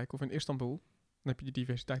weer gaat kijken of in Istanbul, dan heb je die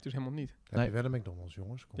diversiteit dus helemaal niet. Heb je wel een McDonald's,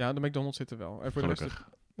 jongens? Kom. Ja, de McDonald's zit er wel. En voor de rest Gelukkig.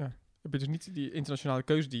 heb je dus niet die internationale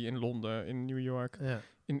keuze die je in Londen, in New York, Ja.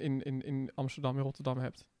 in Amsterdam en Rotterdam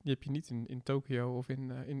hebt. Die heb je niet in Tokio of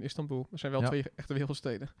in Istanbul. Dat zijn wel Ja. twee echte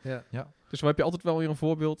wereldsteden. Ja. Dus dan heb je altijd wel weer een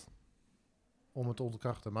voorbeeld. Om het te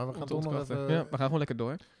ontkrachten. Maar we gaan om te toch nog ontkrachten. even... Ja, we gaan gewoon lekker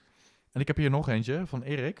door. En ik heb hier nog eentje van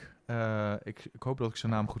Erik. Ik hoop dat ik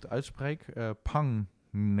zijn naam goed uitspreek. Pang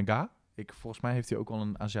Nga. Volgens mij heeft hij ook wel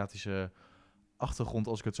een Aziatische achtergrond,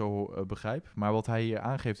 als ik het zo begrijp. Maar wat hij hier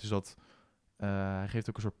aangeeft is dat... hij geeft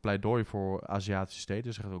ook een soort pleidooi voor Aziatische steden.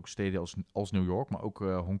 Dus hij zegt ook steden als New York, maar ook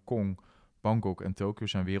Hongkong, Bangkok en Tokio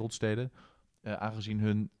zijn wereldsteden. Aangezien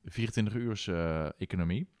hun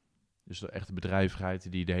 24-uurs-economie. Dus de echte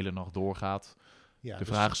bedrijvigheid die de hele nacht doorgaat. Ja, De dus-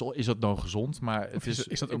 vraag is dat nou gezond? Maar het Of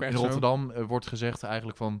is dat ook in echt zo? Rotterdam wordt gezegd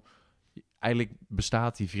eigenlijk van... Eigenlijk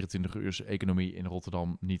bestaat die 24-uurs-economie in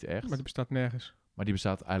Rotterdam niet echt. Maar die bestaat nergens. Maar die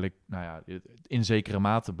bestaat eigenlijk, in zekere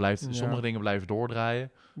mate blijft... Ja. Sommige dingen blijven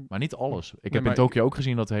doordraaien, maar niet alles. Ik heb in maar Tokio ook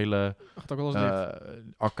gezien dat hele Gaat ook wel eens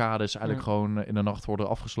dicht. arcades eigenlijk Ja. gewoon in de nacht worden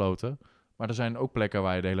afgesloten. Maar er zijn ook plekken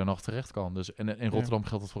waar je de hele nacht terecht kan. Dus, en in Rotterdam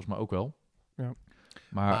geldt dat volgens mij ook wel. Ja.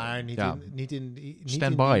 Maar niet ja, in... Niet in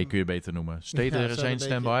standby die- kun je beter noemen. Steden Ja, zo zijn een beetje.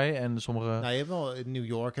 standby en sommige... Nou, je hebt wel, in New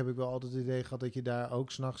York heb ik wel altijd het idee gehad dat je daar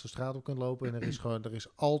ook 's nachts de straat op kunt lopen. En er is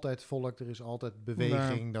altijd volk, er is altijd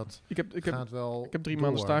beweging. Dat Ik heb gaat wel Ik heb 3 door.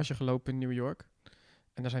 maanden stage gelopen in New York.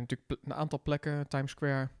 En daar zijn natuurlijk een aantal plekken, Times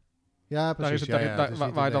Square. Ja, Daar precies. is het, ja, daar- het is waar,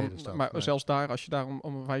 niet waar in de dan, hele stad, maar nee. zelfs daar, als je daar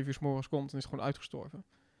om 5 uur 's morgens komt, dan is het gewoon uitgestorven.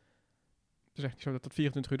 Het is echt niet zo dat het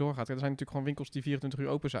 24 uur doorgaat. Er zijn natuurlijk gewoon winkels die 24 uur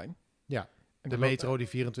open zijn. Ja, En de metro die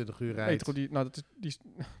 24 uur rijdt. metro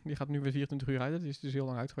die gaat nu weer 24 uur rijden. Die is dus heel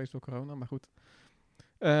lang uit geweest door corona, maar goed.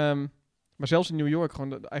 Maar zelfs in New York,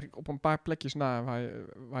 gewoon eigenlijk op een paar plekjes na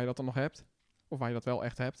waar je dat dan nog hebt. Of waar je dat wel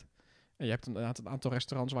echt hebt. En je hebt inderdaad een aantal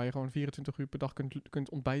restaurants waar je gewoon 24 uur per dag kunt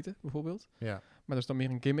ontbijten, bijvoorbeeld. Ja. Maar dat is dan meer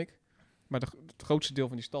een gimmick. Maar het grootste deel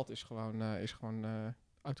van die stad is gewoon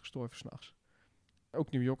uitgestorven s'nachts.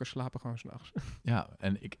 Ook New Yorkers slapen gewoon s'nachts. Ja,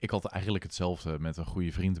 en ik had eigenlijk hetzelfde. Met een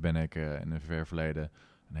goede vriend ben ik in een ver verleden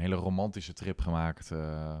een hele romantische trip gemaakt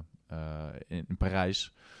in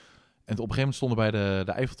Parijs. En op een gegeven moment stonden we bij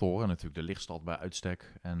de Eiffeltoren, natuurlijk de lichtstad bij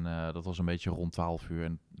uitstek. En dat was een beetje rond 12 uur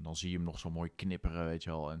en dan zie je hem nog zo mooi knipperen, weet je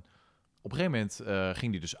wel. En op een gegeven moment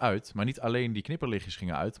ging die dus uit. Maar niet alleen die knipperlichtjes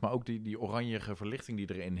gingen uit, maar ook die oranjige verlichting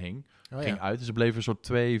die erin hing, ging uit. Dus er bleven een soort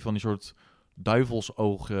 2 van die soort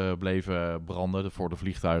duivelsogen bleven branden voor de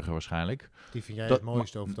vliegtuigen waarschijnlijk. Die vind jij Dat- het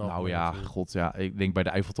mooiste over het Nou algemeen ja, natuurlijk. god ja. Ik denk bij de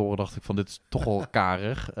Eiffeltoren dacht ik van dit is toch wel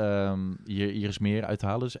karig. Hier is meer uit te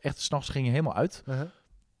halen. Dus echt, 's nachts ging je helemaal uit. Uh-huh.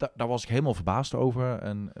 daar was ik helemaal verbaasd over.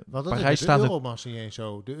 En Want dat Parijs is staat de het... Euromast niet eens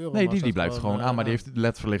zo. De Euromast Nee, die staat blijft gewoon aan, maar die aan. heeft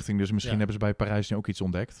LED-verlichting. Dus misschien Ja. hebben ze bij Parijs nu ook iets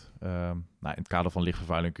ontdekt. In het kader van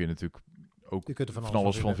lichtvervuiling kun je natuurlijk ook Je kunt er van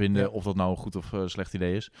alles van vinden. Ja. Of dat nou een goed of slecht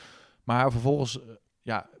idee is. Maar vervolgens,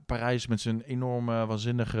 Parijs met zijn enorme,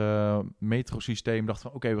 waanzinnige metrosysteem dacht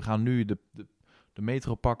van... Oké, we gaan nu de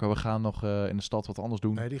metro pakken. We gaan nog in de stad wat anders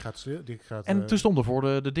doen. Nee, die gaat... En toen stonden voor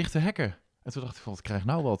de dichte hekken. En toen dacht ik van, wat krijg ik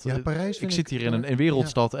nou wat? Ja, Parijs Ik zit hier in een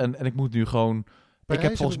wereldstad en ik moet nu gewoon... Parijs ik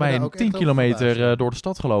heb volgens mij 10 kilometer door de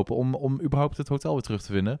stad gelopen om überhaupt het hotel weer terug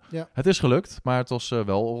te vinden. Ja. Het is gelukt, maar het was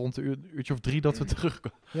wel rond een uurtje of 3 dat we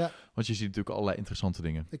terugkomen. Ja. Want je ziet natuurlijk allerlei interessante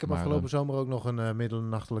dingen. Ik heb Maar, afgelopen zomer ook nog een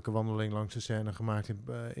middelnachtelijke wandeling langs de Seine gemaakt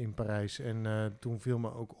in Parijs. En toen viel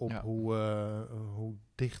me ook op hoe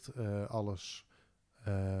dicht alles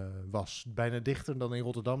was. Bijna dichter dan in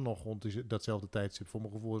Rotterdam nog rond datzelfde tijdstip. Voor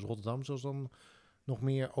mijn gevoel is Rotterdam zelfs dan nog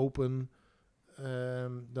meer open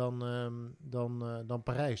dan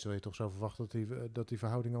Parijs. Terwijl je toch zo verwacht dat die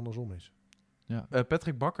verhouding andersom is. Ja.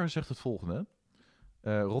 Patrick Bakker zegt het volgende.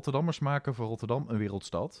 Rotterdammers maken van Rotterdam een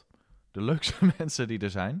wereldstad. De leukste mensen die er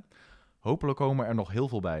zijn. Hopelijk komen er nog heel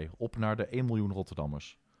veel bij. Op naar de 1 miljoen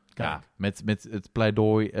Rotterdammers. Kijk. Ja, met het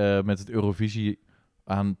pleidooi, met het Eurovisie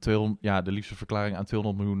aan de liefste verklaring aan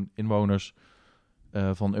 200 miljoen inwoners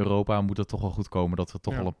van Europa, moet het toch wel goed komen dat er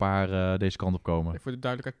toch wel een paar deze kant op komen. Voor de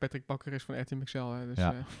duidelijkheid, Patrick Bakker is van RTM XL. Hè, dus,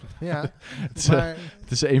 Ja. Ja,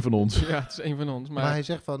 Het is een van ons. ja, het is een van ons. maar hij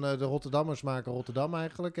zegt van de Rotterdammers maken Rotterdam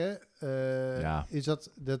eigenlijk. Hè? Ja. Is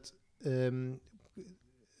dat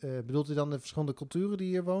bedoelt hij dan de verschillende culturen die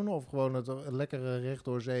hier wonen? Of gewoon het lekkere recht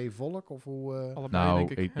door zee volk? Of hoe, Allebei, Nou,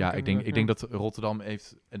 denk ik. ik denk dat Rotterdam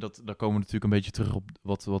heeft, en daar komen we natuurlijk een beetje terug op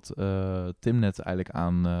wat Tim net eigenlijk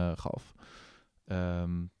aangaf.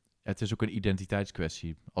 Het is ook een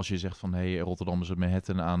identiteitskwestie. Als je zegt van, Rotterdam is het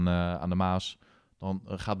Manhattan aan de Maas, dan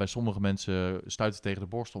gaat bij sommige mensen stuiten tegen de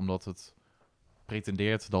borst, omdat het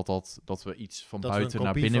pretendeert dat we iets van dat buiten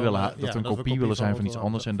naar binnen willen halen. Dat we een kopie willen zijn van iets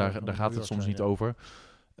anders. En daar gaat het York soms zijn, niet ja. over.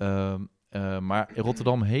 Maar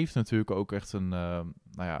Rotterdam heeft natuurlijk ook echt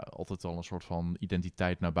altijd al een soort van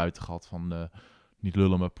identiteit naar buiten gehad. Van niet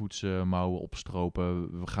lullen, maar poetsen, mouwen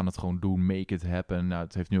opstropen. We gaan het gewoon doen, make it happen. Nou,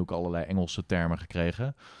 het heeft nu ook allerlei Engelse termen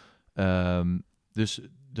gekregen. Dus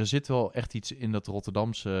er zit wel echt iets in dat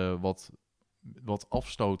Rotterdamse wat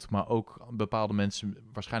afstoot, maar ook bepaalde mensen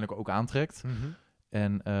waarschijnlijk ook aantrekt. Mm-hmm.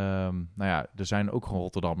 En er zijn ook gewoon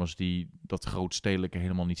Rotterdammers die dat grootstedelijke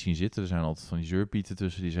helemaal niet zien zitten. Er zijn altijd van die zeurpieten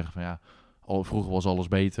tussen die zeggen van vroeger was alles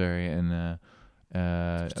beter.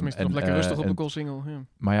 Tenminste, nog lekker rustig op de Koolsingel. Ja.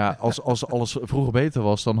 Maar ja, als alles vroeger beter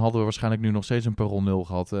was, dan hadden we waarschijnlijk nu nog steeds een perron 0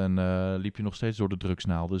 gehad. En liep je nog steeds door de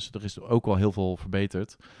drugsnaal. Dus er is ook wel heel veel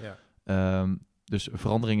verbeterd. Ja. Dus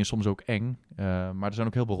verandering is soms ook eng. Maar er zijn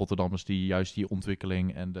ook heel veel Rotterdammers die juist die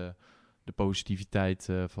ontwikkeling en de positiviteit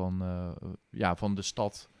van de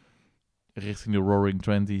stad richting de Roaring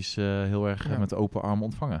Twenties heel erg met open armen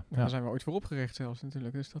ontvangen. Ja. Daar zijn we ooit voor opgericht zelfs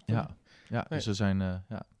natuurlijk. Dus dat, Dus er zijn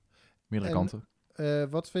meerdere kanten.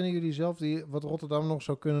 Wat vinden jullie zelf wat Rotterdam nog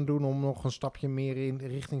zou kunnen doen om nog een stapje meer in de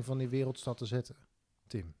richting van die wereldstad te zetten?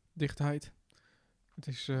 Tim? Dichtheid. Het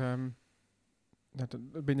is...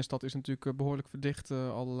 de binnenstad is natuurlijk behoorlijk verdicht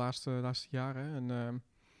al de laatste jaren. En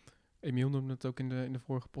Emiel noemde het ook in de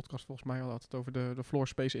vorige podcast volgens mij al. Had het over de floor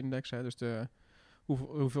space index. Hè, dus de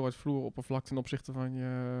hoeveelheid vloeroppervlakte ten opzichte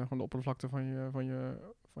van de oppervlakte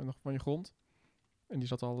van je grond. En die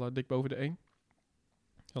zat al dik boven de 1.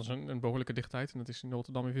 Dat is een behoorlijke dichtheid. En dat is in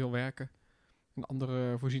Rotterdam in veel werken en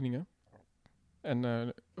andere voorzieningen.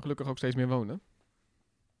 En gelukkig ook steeds meer wonen.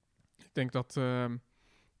 Ik denk dat...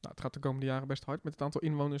 het gaat de komende jaren best hard met het aantal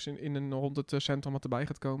inwoners in en rond het centrum wat erbij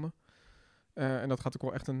gaat komen. En dat gaat ook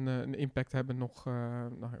wel echt een impact hebben nog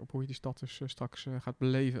op hoe je die stad dus straks gaat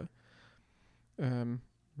beleven.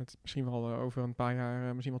 Met misschien wel over een paar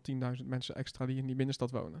jaar misschien wel 10.000 mensen extra die in die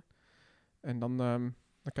binnenstad wonen. En dan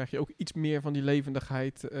krijg je ook iets meer van die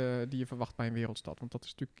levendigheid die je verwacht bij een wereldstad. Want dat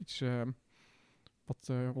is natuurlijk iets wat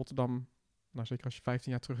Rotterdam, zeker als je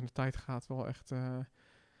 15 jaar terug in de tijd gaat, wel echt...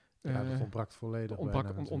 dat ontbrak volledig.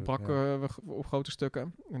 Ontbrak op grote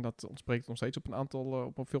stukken. En dat ontbreekt nog steeds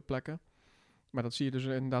op veel plekken. Maar dat zie je dus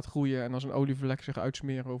inderdaad groeien en als een olievlek zich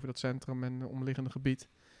uitsmeren over dat centrum en omliggende gebied.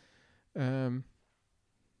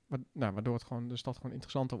 Waardoor het gewoon de stad gewoon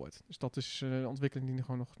interessanter wordt. Dus dat is een ontwikkeling die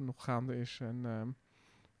gewoon nog gaande is. En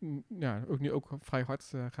ook nu ook vrij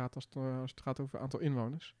hard gaat als het gaat over het aantal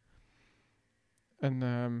inwoners. En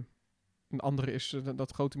een andere is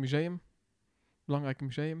dat grote museum. Belangrijke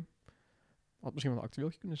museum. Had misschien wel een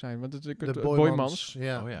actueeltje kunnen zijn. Want de Boijmans.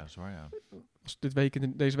 Ja. Oh ja, zwaar ja. Als deze week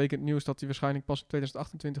in het nieuws dat hij waarschijnlijk pas in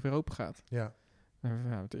 2028 weer open gaat. Ja. We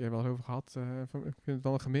hebben het er eerder wel eens over gehad. Ik vind het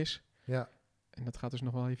wel een gemis. Ja. En dat gaat dus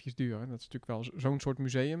nog wel eventjes duren. Dat is natuurlijk wel zo'n soort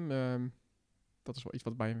museum. Dat is wel iets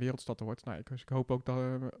wat bij een wereldstad hoort. Nou, ik hoop ook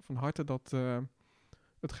van harte dat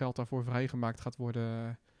het geld daarvoor vrijgemaakt gaat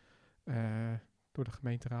worden door de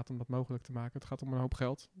gemeenteraad om dat mogelijk te maken. Het gaat om een hoop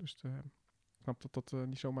geld. Dus ik snap dat dat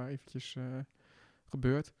niet zomaar eventjes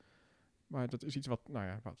gebeurt. Maar dat is iets wat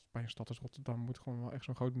bij een stad als Rotterdam moet gewoon wel echt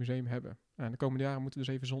zo'n groot museum hebben. En de komende jaren moeten we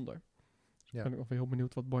dus even zonder. Dus ik ben ook nog weer heel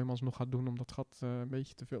benieuwd wat Boijmans nog gaat doen om dat gat een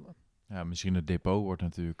beetje te vullen. Ja, misschien het depot wordt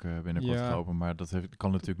natuurlijk binnenkort geopend, maar dat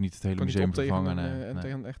kan natuurlijk niet het hele Kan museum niet op vervangen. tegen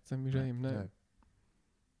tegen een echt museum. Nee.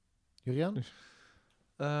 Julian? Dus-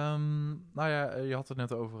 Je had het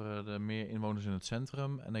net over de meer inwoners in het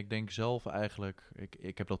centrum. En ik denk zelf eigenlijk,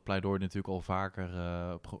 ik heb dat pleidooi natuurlijk al vaker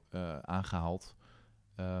aangehaald.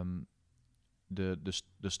 De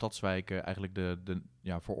stadswijken, eigenlijk de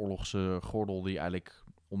vooroorlogse gordel die eigenlijk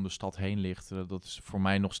om de stad heen ligt. Dat is voor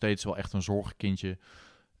mij nog steeds wel echt een zorgenkindje.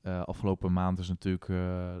 Afgelopen maand is natuurlijk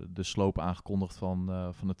de sloop aangekondigd van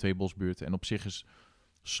de Tweebosbuurt. En op zich is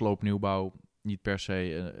sloopnieuwbouw niet per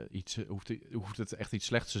se hoeft het echt iets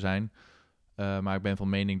slechts te zijn. Maar ik ben van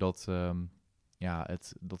mening dat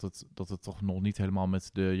het toch nog niet helemaal met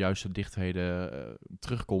de juiste dichtheden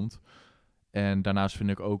terugkomt. En daarnaast vind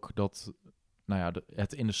ik ook dat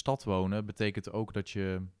het in de stad wonen betekent ook dat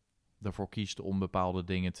je ervoor kiest om bepaalde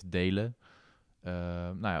dingen te delen.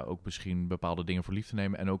 Ook misschien bepaalde dingen voor lief te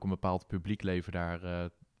nemen en ook een bepaald publiekleven daar.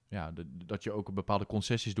 Dat je ook bepaalde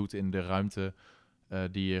concessies doet in de ruimte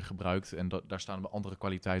die je gebruikt. En daar staan andere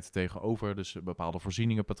kwaliteiten tegenover. Dus bepaalde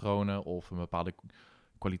voorzieningenpatronen of een bepaalde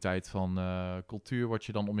kwaliteit van cultuur wat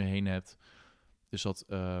je dan om je heen hebt. Dus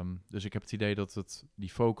ik heb het idee dat die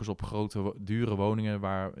focus op grote, dure woningen,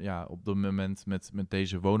 waar op dit moment met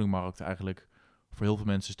deze woningmarkt eigenlijk voor heel veel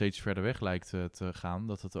mensen steeds verder weg lijkt te gaan,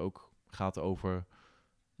 dat het ook gaat over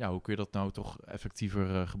hoe kun je dat nou toch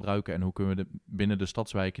effectiever gebruiken en hoe kunnen we binnen de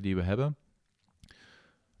stadswijken die we hebben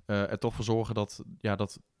er toch voor zorgen dat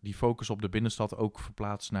die focus op de binnenstad ook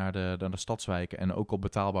verplaatst naar de stadswijken en ook op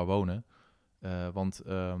betaalbaar wonen. Want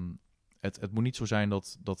het moet niet zo zijn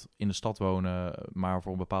dat in de stad wonen maar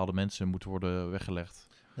voor bepaalde mensen moet worden weggelegd.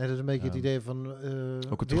 Nee, dat is een beetje het idee van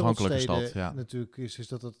ook een toegankelijke wereldsteden stad. Ja. Natuurlijk is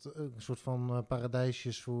dat het een soort van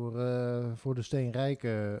paradijsjes voor de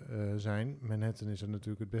steenrijken zijn. Manhattan is er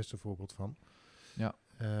natuurlijk het beste voorbeeld van. Ja.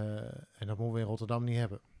 En dat moeten we in Rotterdam niet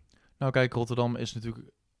hebben. Nou kijk, Rotterdam is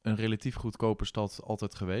natuurlijk een relatief goedkope stad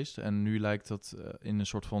altijd geweest. En nu lijkt dat in een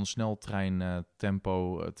soort van sneltrein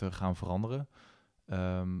tempo te gaan veranderen.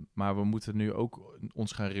 Maar we moeten nu ook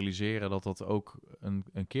ons gaan realiseren dat dat ook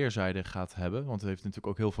een keerzijde gaat hebben. Want het heeft natuurlijk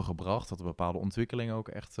ook heel veel gebracht. Dat er bepaalde ontwikkelingen ook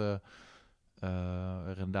echt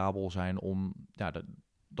rendabel zijn om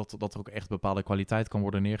dat er ook echt bepaalde kwaliteit kan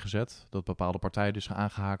worden neergezet. Dat bepaalde partijen dus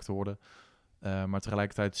aangehaakt worden. Maar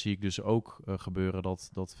tegelijkertijd zie ik dus ook gebeuren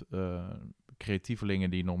dat creatievelingen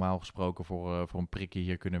die normaal gesproken voor een prikje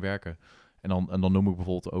hier kunnen werken. En dan noem ik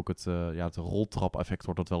bijvoorbeeld ook het roltrap-effect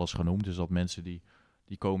wordt dat wel eens genoemd. Dus dat mensen die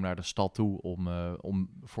komen naar de stad toe om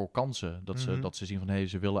voor kansen. Dat ze zien van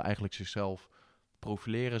ze willen eigenlijk zichzelf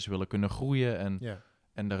profileren. Ze willen kunnen groeien.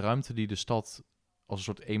 En de ruimte die de stad als een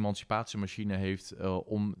soort emancipatiemachine heeft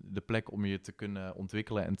om de plek om je te kunnen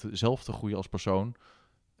ontwikkelen en zelf te groeien als persoon,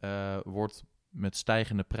 wordt met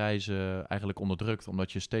stijgende prijzen eigenlijk onderdrukt.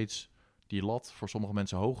 Omdat je steeds die lat voor sommige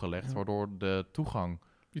mensen hoger legt, waardoor de toegang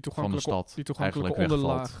van de stad die toegankelijke eigenlijk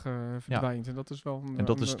onderlaag verdwijnt. En dat is wel en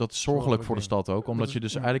dat is zorgelijk voor de stad ook, omdat je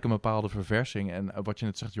dus eigenlijk een bepaalde verversing en wat je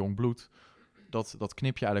net zegt, jong bloed, dat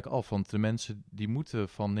knip je eigenlijk af. Want de mensen die moeten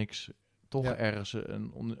van niks toch ergens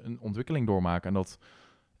een ontwikkeling doormaken.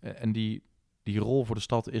 En die rol voor de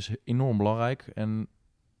stad is enorm belangrijk. En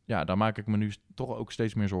daar maak ik me nu toch ook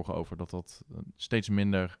steeds meer zorgen over. Dat steeds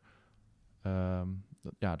minder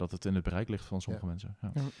dat het in het bereik ligt van sommige mensen.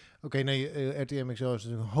 Ja. Oké, RTMXL is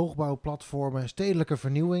natuurlijk een hoogbouwplatform, stedelijke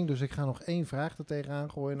vernieuwing. Dus ik ga nog 1 vraag er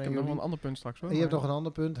tegenaan gooien. Ik heb nog een ander punt straks hoor. Je hebt nog een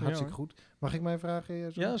ander punt, hartstikke goed. Mag ik mijn vraag?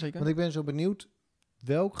 Ja, zeker. Want ik ben zo benieuwd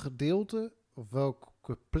welk gedeelte of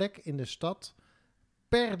welke plek in de stad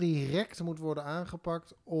per direct moet worden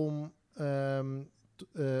aangepakt om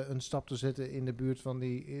een stap te zetten in de buurt van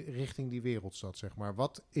richting die wereldstad, zeg maar.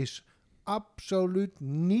 Wat is absoluut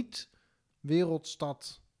niet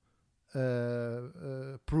wereldstad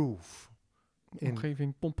proof?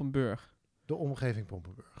 Omgeving Pompenburg. De omgeving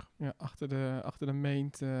Pompenburg. Ja, achter de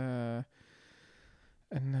Meent en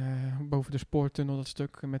boven de spoortunnel dat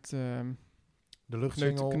stuk met de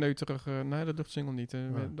luchtsingel. kneuterige, nee, de luchtsingel niet.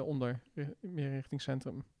 Daaronder, meer richting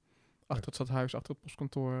centrum. Achter het stadhuis, achter het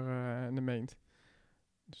postkantoor en de Meent.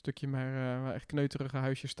 Een stukje waar echt kneuterige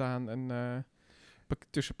huisjes staan en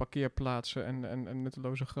tussen parkeerplaatsen en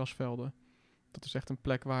nutteloze grasvelden. Dat is echt een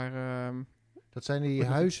plek waar... Dat zijn die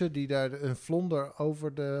huizen die daar een vlonder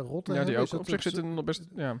over de rotte ja, hebben. die Is ook dat op zich zitten nog best...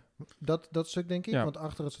 Ja, dat stuk denk ik, Ja. want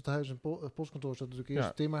achter het stadhuis en postkantoor staat natuurlijk eerst Ja.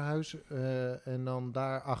 het timmerhuis en dan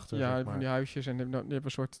daarachter, ja, zeg van maar, die huisjes en die hebben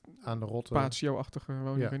een soort aan de rotte. patio-achtige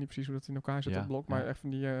woning. Ja. Ik weet niet precies hoe dat in elkaar zit, Ja, dat blok. ja. Maar echt van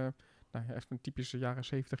die... echt een typische jaren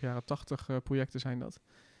 70, jaren 80 projecten zijn dat.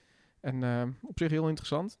 En op zich heel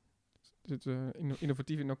interessant. Het zit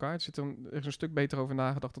innovatief in elkaar. Er is een stuk beter over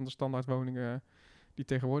nagedacht dan de standaardwoningen die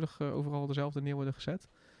tegenwoordig overal dezelfde neer worden gezet.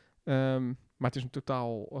 Maar het is een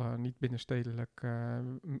totaal niet binnenstedelijk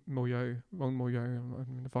woonmilieu, om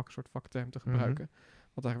een soort vakterm te gebruiken.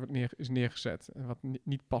 Wat eigenlijk is neergezet en wat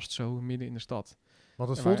niet past zo midden in de stad. Want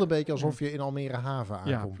het En voelt waar- een beetje alsof je in Almere Haven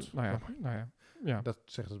aankomt. Ja, ja. Dat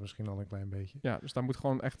zegt het misschien al een klein beetje. Ja, dus daar moet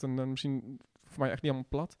gewoon echt misschien voor mij echt niet allemaal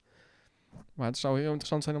plat. Maar het zou heel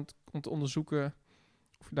interessant zijn om te onderzoeken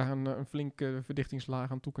of je daar een flinke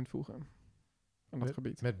verdichtingslaag aan toe kunt voegen. Aan dat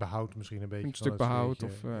gebied. Met behoud misschien een beetje. Een van stuk het behoud.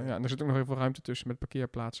 sfeertje. En er zit ook nog heel veel ruimte tussen met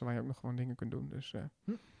parkeerplaatsen waar je ook nog gewoon dingen kunt doen. Dus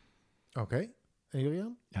Oké. En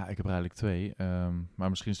Julian? Ja, ik heb er eigenlijk 2. Maar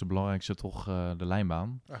misschien is de belangrijkste toch de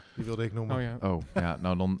lijnbaan. Ah, die wilde ik noemen. oh ja, Oh, ja,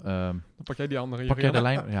 nou dan dan pak jij die andere. pak jij de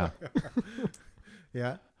Julian. lijn... Ja.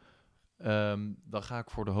 Ja? Dan ga ik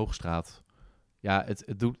voor de Hoogstraat. Ja,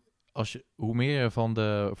 het doet... Hoe meer je van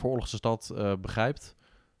de vooroorlogse stad begrijpt,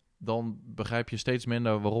 dan begrijp je steeds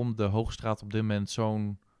minder waarom de Hoogstraat op dit moment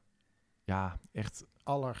zo'n... Ja, echt...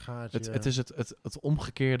 Allergaatje. Het is het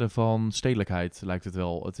omgekeerde van stedelijkheid, lijkt het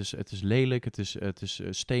wel. Het is lelijk, het is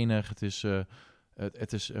stenig,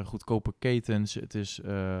 het is goedkope ketens, het is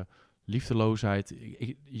liefdeloosheid. Op een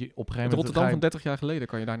gegeven Het moment Rotterdam van 30 jaar geleden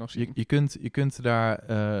kan je daar nog zien. je kunt daar,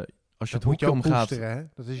 als je dat het moet je hoekje ook omgaat... koesteren, hè?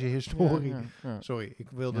 Dat is je historie. Ja. Sorry, ik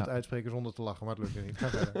wilde Ja. het uitspreken zonder te lachen, maar het lukte niet. Ga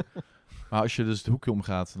verder. Maar als je dus het hoekje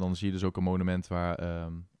omgaat, dan zie je dus ook een monument waar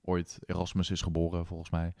ooit Erasmus is geboren, volgens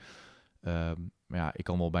mij. Maar ja, ik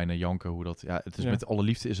kan wel bijna janken hoe dat... Ja, het is met alle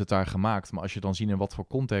liefde is het daar gemaakt. Maar als je dan ziet in wat voor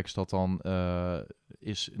context dat dan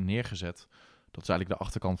is neergezet... Dat is eigenlijk de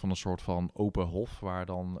achterkant van een soort van open hof... waar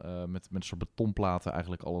dan met een soort betonplaten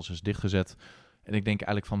eigenlijk alles is dichtgezet. En ik denk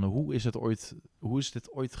eigenlijk van, hoe is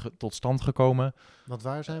dit ooit tot stand gekomen? Want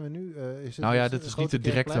waar zijn we nu? Is Nou ja, het dit is Grote niet de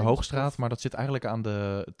directe Kerkplein? Hoogstraat... maar dat zit eigenlijk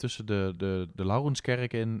tussen de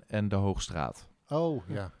Laurenskerk in en de Hoogstraat. Oh,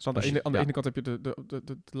 ja. Dus aan de ene kant heb je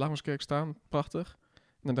de Laurenskerk staan, prachtig.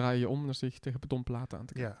 En dan draai je om en dan zit je tegen betonplaten aan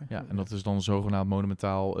te Ja. kijken. Ja, en dat is dan zogenaamd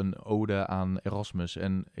monumentaal een ode aan Erasmus.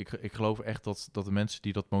 En ik geloof echt dat de mensen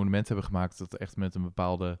die dat monument hebben gemaakt... dat echt met een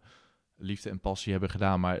bepaalde liefde en passie hebben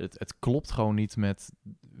gedaan. Maar het klopt gewoon niet met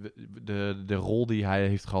de rol die hij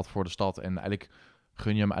heeft gehad voor de stad. En eigenlijk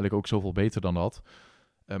gun je hem eigenlijk ook zoveel beter dan dat.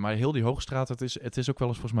 Maar heel die Hoogstraat, het is ook wel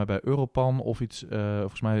eens volgens mij bij Europan of iets...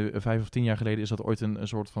 volgens mij 5 of 10 jaar geleden is dat ooit een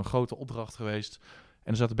soort van grote opdracht geweest.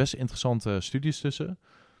 En er zaten best interessante studies tussen.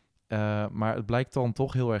 Maar het blijkt dan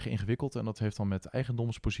toch heel erg ingewikkeld. En dat heeft dan met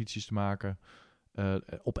eigendomsposities te maken.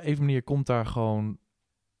 Op een manier komt daar gewoon...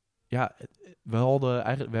 Ja, we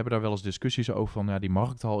hebben daar wel eens discussies over van... Ja, die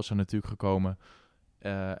markthal is er natuurlijk gekomen.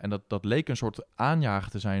 En dat leek een soort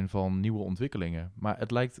aanjager te zijn van nieuwe ontwikkelingen. Maar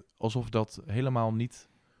het lijkt alsof dat helemaal niet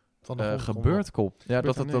Van de grond gebeurt. Ja,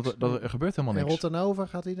 Gebeurt er gebeurt helemaal En niks. Rotterdam,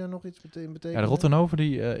 gaat hij daar nog iets in betekenen? Ja, de Rotterdam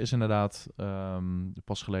die is inderdaad...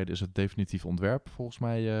 pas geleden is het definitief ontwerp volgens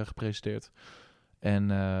mij gepresenteerd. En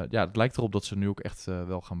het lijkt erop dat ze nu ook echt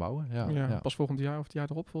wel gaan bouwen. Ja. Pas volgend jaar of het jaar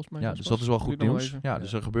erop volgens mij. Ja, dus dat is wel goed duurt nog nieuws. even. Ja,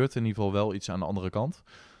 dus er gebeurt in ieder geval wel iets aan de andere kant.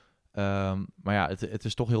 Maar ja, het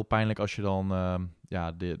is toch heel pijnlijk als je dan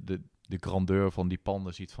de grandeur van die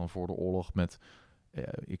panden ziet van voor de oorlog.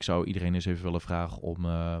 Ik zou iedereen eens even willen vragen om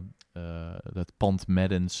het pand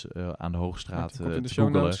Maddens aan de Hoogstraat Komt in de te show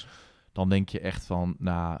googelen. notes. Dan denk je echt van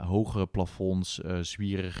hogere plafonds,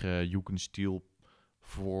 zwierige Jugendstil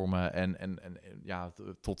vormen en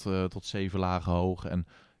tot 7 lagen hoog. En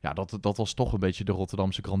ja, dat was toch een beetje de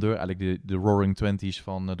Rotterdamse grandeur. Eigenlijk de Roaring Twenties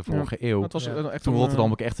van de vorige eeuw. Het was echt Toen een,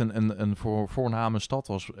 Rotterdam ook echt een voorname stad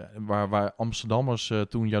was. Waar Amsterdammers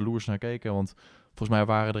toen jaloers naar keken. Want volgens mij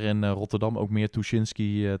waren er in Rotterdam ook meer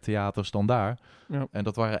Tuschinski-theaters dan daar. Ja. En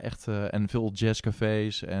dat waren echt... en veel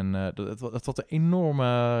jazzcafés. En het had een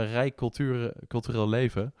enorme rijk cultureel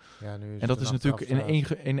leven. Ja, nu En dat is natuurlijk...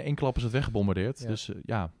 In één klap is het weggebombardeerd. Ja. Dus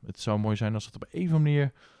het zou mooi zijn als het op een of andere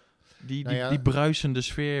manier... Die bruisende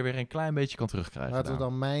sfeer weer een klein beetje kan terugkrijgen. Laten we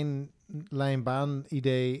dan mijn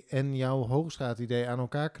lijnbaan-idee en jouw Hoogstraat-idee aan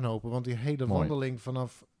elkaar knopen. Want die hele Mooi. wandeling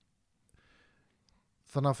vanaf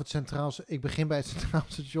vanaf het centraal... Ik begin bij het Centraal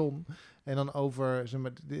Station en dan over zeg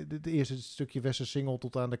maar, de eerste stukje Westersingel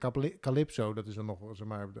tot aan de Calypso. Dat is dan nog zeg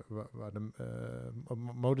maar, waar de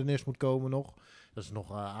modernist moet komen nog. Dat is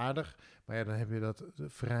nog aardig. Maar ja, dan heb je dat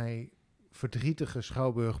vrij verdrietige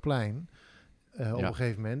Schouwburgplein op een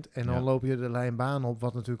gegeven moment. En dan loop je de lijnbaan op,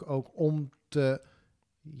 wat natuurlijk ook om te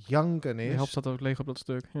janken is. De helft staat ook leeg op dat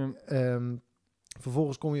stuk. Ja.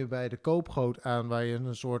 Vervolgens kom je bij de Koopgoot aan, waar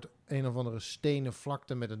je een of andere stenen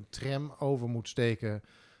vlakte met een tram over moet steken,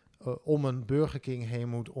 om een Burger King heen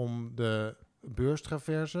moet om de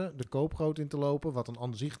beurstraverse, de Koopgoot in te lopen, wat dan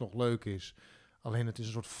aan zich nog leuk is. Alleen het is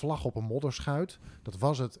een soort vlag op een modderschuit. Dat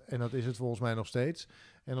was het en dat is het volgens mij nog steeds.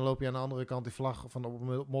 En dan loop je aan de andere kant die vlag van op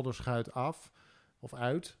een modderschuit af of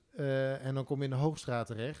uit. En dan kom je in de Hoogstraat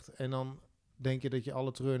terecht. En dan denk je dat je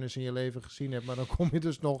alle treurnis in je leven gezien hebt, maar dan kom je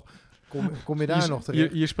dus nog... Kom je daar nog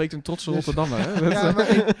terecht? Je spreekt een trotse Rotterdammer, hè? Ja,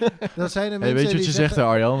 maar dan zijn er mensen weet je wat je zegt,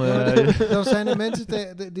 Arjan? Dan zijn er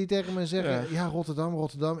mensen die tegen me zeggen... Ja,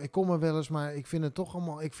 Rotterdam. Ik kom er wel eens, maar ik vind het toch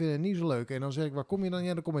allemaal... Ik vind het niet zo leuk. En dan zeg ik, waar kom je dan?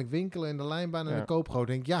 Ja, dan kom ik winkelen in de lijnbaan en de Koopgoot.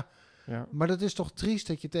 Denk ja, maar dat is toch triest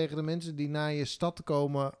dat je tegen de mensen die naar je stad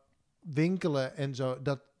komen winkelen en zo...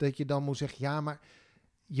 Dat je dan moet zeggen, ja, maar...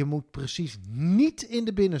 Je moet precies niet in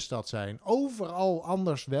de binnenstad zijn. Overal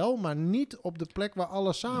anders wel, maar niet op de plek waar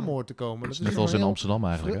alles samen hoort te komen. Dat is net als in Amsterdam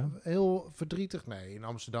eigenlijk, hè? Heel verdrietig. Nee, in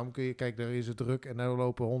Amsterdam kun je... Kijk, daar is het druk en daar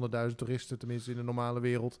lopen 100.000 toeristen, tenminste in de normale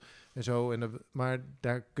wereld. En zo. Maar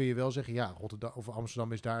daar kun je wel zeggen, ja, Rotterdam of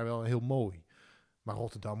Amsterdam is daar wel heel mooi. Maar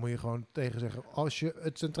Rotterdam moet je gewoon tegen zeggen... Als je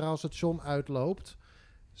het Centraal Station uitloopt,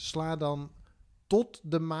 sla dan... tot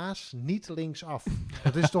de Maas niet linksaf.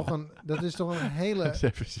 Dat is toch een hele... Ja,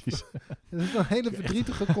 precies. Dat is een hele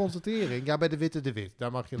verdrietige constatering. Ja, bij de Witte de Wit.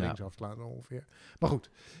 Daar mag je linksaf slaan ongeveer. Maar goed,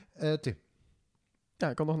 Tim. Ja,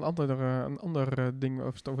 ik kan nog een ander ding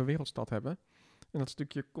over Wereldstad hebben. En dat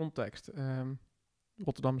stukje context.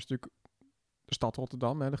 Rotterdam is natuurlijk de stad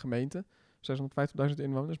Rotterdam, hè, de gemeente. 650.000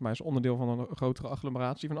 inwoners, maar is onderdeel van een grotere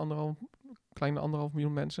agglomeratie van kleine 1,5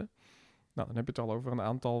 miljoen mensen. Nou, dan heb je het al over een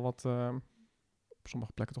aantal wat... op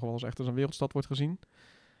sommige plekken toch wel eens echt als een wereldstad wordt gezien.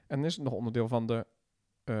 En dan is het nog onderdeel van de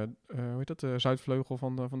de zuidvleugel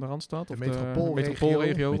van de Randstad. De of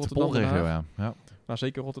metropoolregio. Rotterdam-Den Haag. Ja. Nou,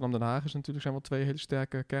 zeker Rotterdam-Den Haag is natuurlijk, zijn wel twee hele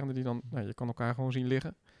sterke kernen die dan, je kan elkaar gewoon zien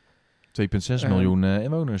liggen. 2,6 miljoen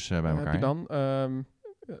inwoners bij elkaar. Heb je dan,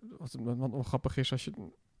 wat wel grappig is, als je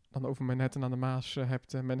dan over Manhattan aan de Maas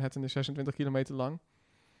hebt. Manhattan is 26 kilometer lang,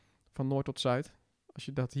 van noord tot zuid. Als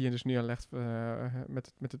je dat hier dus neerlegt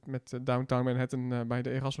met downtown Manhattan bij de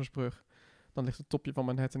Erasmusbrug, dan ligt het topje van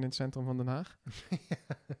Manhattan in het centrum van Den Haag.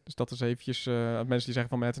 Dus dat is eventjes... mensen die zeggen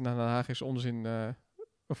van Manhattan naar Den Haag is onzin...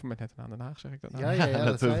 of Manhattan aan Den Haag, zeg ik dat nou? Ja,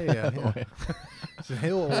 dat zei je. Ja. Dat is een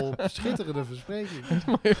heel schitterende verspreking.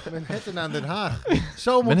 Manhattan aan Den Haag.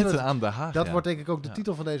 Zo Manhattan aan Den Haag, dat wordt denk ik ook de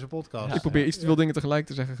titel van deze podcast. Ja. Ik probeer iets te veel dingen tegelijk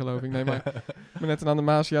te zeggen, geloof ik. Nee, maar Manhattan aan de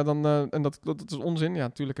Maas, ja, dan... en dat is onzin. Ja,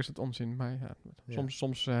 natuurlijk is het onzin. Maar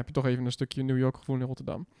soms heb je toch even een stukje New York gevoel in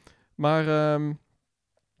Rotterdam. Maar...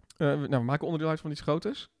 we maken onderdeel uit van iets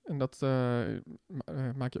groters. En dat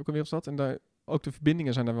maak je ook een wereldstad. En ook de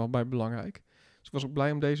verbindingen zijn daar wel bij belangrijk. Dus ik was ook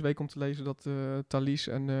blij om deze week om te lezen dat Thalys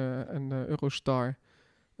en Eurostar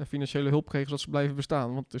financiële hulp kregen zodat ze blijven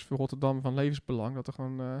bestaan. Want het is voor Rotterdam van levensbelang dat er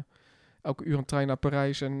gewoon elke uur een trein naar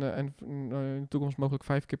Parijs en in de toekomst mogelijk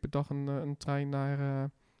 5 keer per dag een trein naar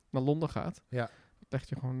Londen gaat. Ja. Dat leg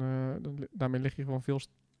je gewoon, daarmee lig je gewoon veel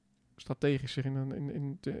strategischer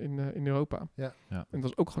in Europa. Ja. En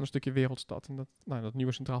dat is ook gewoon een stukje wereldstad. En dat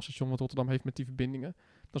nieuwe Centraal Station wat Rotterdam heeft met die verbindingen,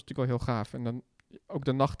 dat is natuurlijk wel heel gaaf. En dan ook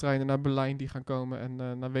de nachttreinen naar Berlijn die gaan komen en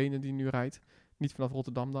naar Wenen die nu rijdt. Niet vanaf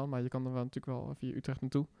Rotterdam dan, maar je kan er wel natuurlijk wel via Utrecht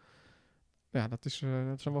naartoe. Ja, dat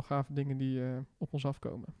zijn wel gave dingen die op ons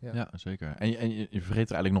afkomen. Ja, zeker. En je vergeet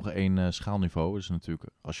er eigenlijk nog één schaalniveau. Dus natuurlijk,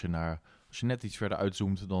 als je net iets verder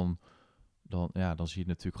uitzoomt, dan zie je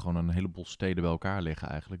natuurlijk gewoon een heleboel steden bij elkaar liggen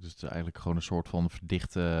eigenlijk. Dus het is eigenlijk gewoon een soort van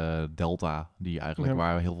verdichte delta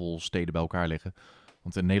waar heel veel steden bij elkaar liggen.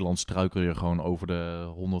 Want in Nederland struikel je gewoon over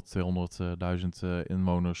de 200.000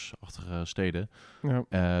 inwonersachtige steden. Ja.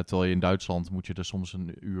 Terwijl je in Duitsland moet je er soms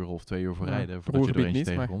 1 uur of 2 uur voor rijden voordat je er eentje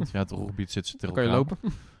tegenkomt. Ja, het Ruhrgebied zit tegen elkaar. Kan je lopen.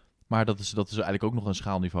 Maar dat is eigenlijk ook nog een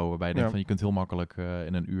schaalniveau waarbij je denkt van je kunt heel makkelijk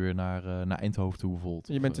in 1 uur naar Eindhoven toe bijvoorbeeld.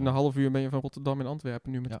 Je bent in een half uur van Rotterdam in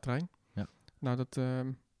Antwerpen nu met de trein. Ja. Nou, dat...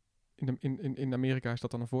 In Amerika is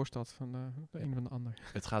dat dan een voorstad van de een van de ander.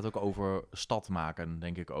 Het gaat ook over stad maken,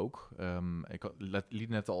 denk ik ook. Ik liet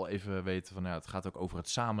net al even weten van het gaat ook over het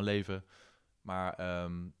samenleven. Maar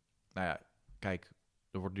kijk,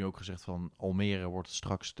 er wordt nu ook gezegd van Almere wordt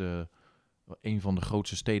straks een van de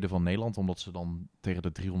grootste steden van Nederland, omdat ze dan tegen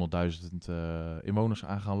de 300.000 inwoners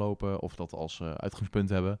aan gaan lopen of dat als uitgangspunt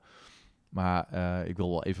hebben. Maar ik wil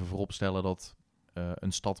wel even vooropstellen dat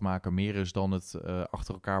een stad maken meer is dan het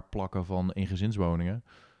achter elkaar plakken van eengezinswoningen.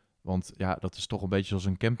 Want ja, dat is toch een beetje zoals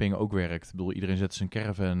een camping ook werkt. Ik bedoel, iedereen zet zijn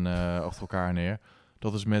caravan achter elkaar neer.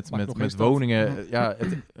 Dat is met woningen. Ja,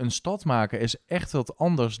 een stad maken is echt wat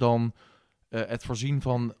anders dan het voorzien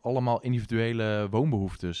van allemaal individuele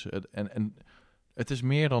woonbehoeftes. En het is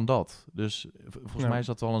meer dan dat. Dus volgens mij is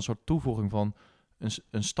dat wel een soort toevoeging van...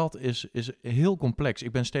 Een stad is heel complex.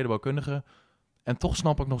 Ik ben stedenbouwkundige en toch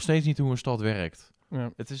snap ik nog steeds niet hoe een stad werkt.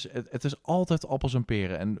 Ja. Het is altijd appels en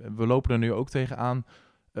peren. En we lopen er nu ook tegenaan.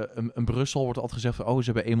 Een Brussel wordt altijd gezegd van...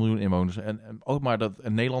 ze hebben 1 miljoen inwoners. En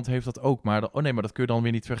Nederland heeft dat ook. Maar dat kun je dan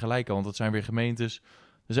weer niet vergelijken. Want dat zijn weer gemeentes.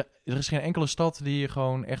 Dus er is geen enkele stad die je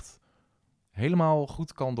gewoon echt helemaal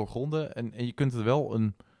goed kan doorgronden. En je kunt er wel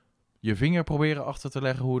je vinger proberen achter te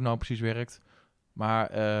leggen hoe het nou precies werkt.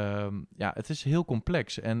 Maar het is heel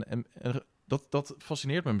complex. En dat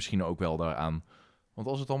fascineert me misschien ook wel daaraan. Want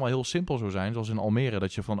als het allemaal heel simpel zou zijn, zoals in Almere...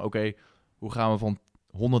 dat je van, hoe gaan we van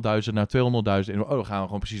 100.000 naar 200.000... dan gaan we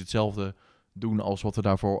gewoon precies hetzelfde doen als wat we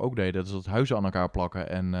daarvoor ook deden. Dus dat huizen aan elkaar plakken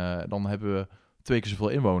en dan hebben we 2 keer zoveel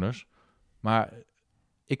inwoners. Maar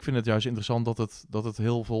ik vind het juist interessant dat het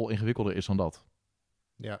heel veel ingewikkelder is dan dat.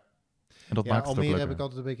 Ja. En dat maakt het Almere ook heb ik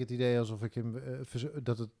altijd een beetje het idee alsof ik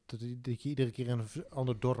dat je iedere keer in een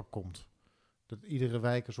ander dorp komt. Dat iedere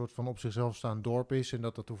wijk een soort van op zichzelf staand dorp is en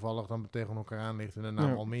dat dat toevallig dan tegen elkaar aan ligt en de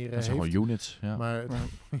naam Almere heeft. Dat zijn gewoon units, ja. Maar,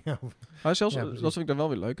 maar zelfs, dat vind ik dan wel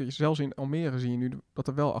weer leuk. Zelfs in Almere zie je nu dat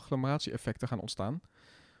er wel agglomeratie-effecten gaan ontstaan.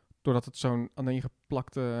 Doordat het zo'n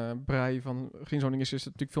aaneengeplakte brei van gezinswoningen is het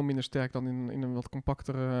natuurlijk veel minder sterk dan in een wat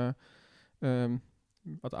compactere,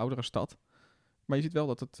 wat oudere stad. Maar je ziet wel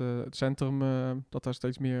dat het centrum, dat daar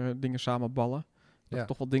steeds meer dingen samenballen. Dat er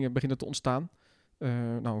toch wel dingen beginnen te ontstaan.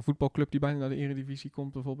 Een voetbalclub die bijna naar de Eredivisie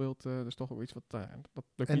komt bijvoorbeeld. Dat is toch wel iets wat...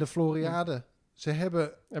 en de Floriade. Ze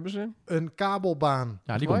hebben ze een kabelbaan.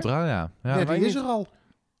 Ja, die komt eraan, ja. Die is er al.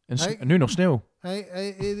 En nu nog sneeuw.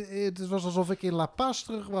 Het was alsof ik in La Paz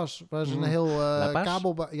terug was. Waar ze een heel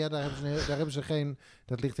kabelbaan... Ja, daar hebben ze geen...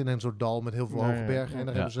 Dat ligt in een soort dal met heel veel hoge bergen. En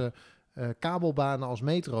daar hebben ze... kabelbanen als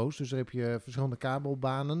metro's. Dus daar heb je verschillende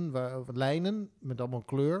kabelbanen, lijnen met allemaal een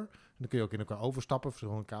kleur. En dan kun je ook in elkaar overstappen.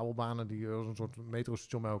 Verschillende kabelbanen die als een soort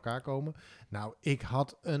metrostation bij elkaar komen. Nou,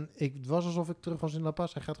 het was alsof ik terug was in La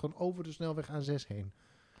Paz. Hij gaat gewoon over de snelweg A6 heen.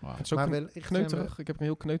 Wow. Het is ook kneuterig. Ik heb een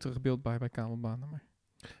heel kneuterig beeld bij kabelbanen. Maar...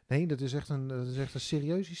 Nee, dat is echt een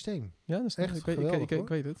serieus systeem. Ja, dat is echt geweldig. Ik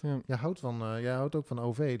weet het. Ja. Jij houdt ook van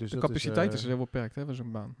OV. Dus de capaciteit is heel beperkt van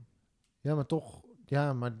zo'n baan. Ja, maar toch...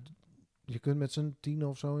 Ja, maar... Je kunt met z'n 10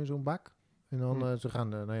 of zo in zo'n bak. En dan ze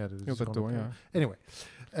gaan... heel tijd door, ja. Anyway.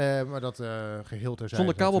 Maar dat geheel terzijde.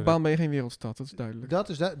 Zonder kabelbaan ben je geen wereldstad, dat is duidelijk. Dat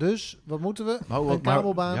is dus, wat moeten we? Een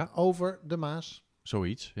kabelbaan over de Maas.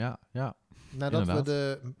 Zoiets, ja. Nadat we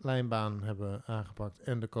de lijnbaan hebben aangepakt.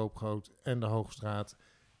 En de Koopgoot en de Hoogstraat.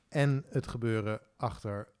 En het gebeuren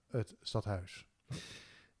achter het stadhuis.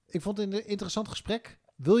 Ik vond het een interessant gesprek.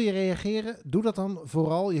 Wil je reageren? Doe dat dan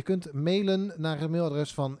vooral. Je kunt mailen naar het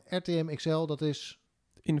mailadres van RTMXL. Dat is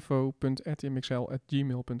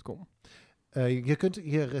info.rtmxl@gmail.com. Je kunt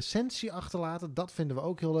je recensie achterlaten. Dat vinden we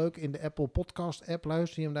ook heel leuk. In de Apple Podcast app.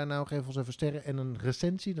 Luister je hem daar nou. Geef ons even sterren en een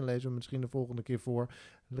recensie. Dan lezen we misschien de volgende keer voor.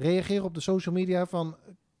 Reageer op de social media van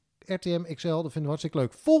RTMXL. Dat vinden we hartstikke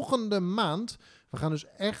leuk. Volgende maand. We gaan dus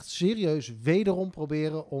echt serieus wederom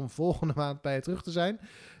proberen om volgende maand bij je terug te zijn.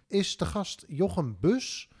 Is de gast Jochem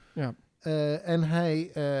Bus. Ja. En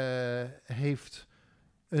hij heeft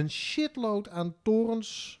een shitload aan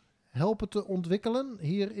torens helpen te ontwikkelen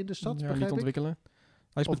hier in de stad. Ja, niet ontwikkelen.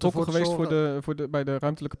 Hij is betrokken geweest bij de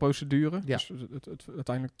ruimtelijke procedure. Ja. Dus het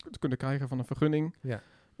uiteindelijk te kunnen krijgen van een vergunning. Ja.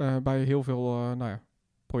 Bij heel veel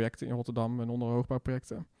projecten in Rotterdam en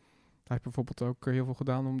onderhoogbouwprojecten. Hij heeft bijvoorbeeld ook heel veel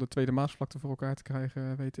gedaan om de Tweede Maasvlakte voor elkaar te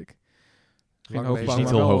krijgen, weet ik. Het is niet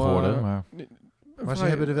heel hoog geworden, maar... Maar ze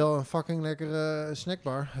hebben er wel een fucking lekkere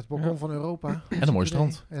snackbar. Het balkon van Europa. En een mooi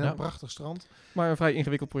strand. En een prachtig strand. Maar een vrij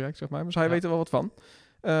ingewikkeld project, zeg maar. Dus hij weet er wel wat van.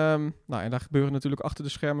 En daar gebeuren natuurlijk achter de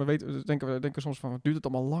schermen. Denken soms van, wat duurt het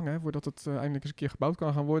allemaal lang, hè? Voordat het eindelijk eens een keer gebouwd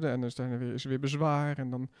kan gaan worden. En dan is er weer bezwaar. En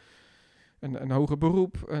dan een hoger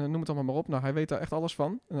beroep. En noem het allemaal maar op. Nou, hij weet daar echt alles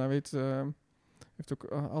van. En hij heeft ook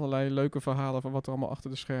allerlei leuke verhalen van wat er allemaal achter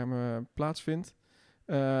de schermen plaatsvindt.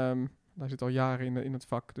 Hij zit al jaren in het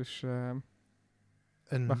vak, dus...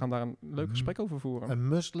 we gaan daar een leuk gesprek over voeren. Een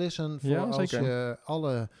must listen voor als je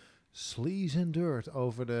alle Sleaze and Dirt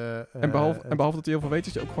over de... En behalve dat hij heel veel weet,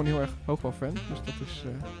 is hij ook gewoon heel erg hoogbouw-fan. Dus dat is...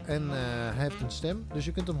 En hij heeft een stem, dus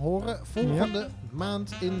je kunt hem horen volgende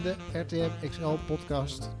maand in de RTM XL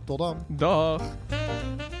podcast. Tot dan. Dag!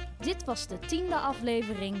 Dit was de 10e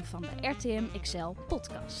aflevering van de RTM XL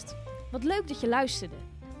podcast. Wat leuk dat je luisterde.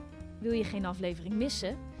 Wil je geen aflevering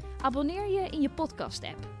missen? Abonneer je in je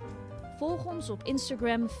podcast-app. Volg ons op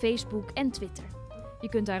Instagram, Facebook en Twitter. Je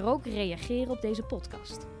kunt daar ook reageren op deze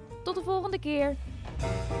podcast. Tot de volgende keer!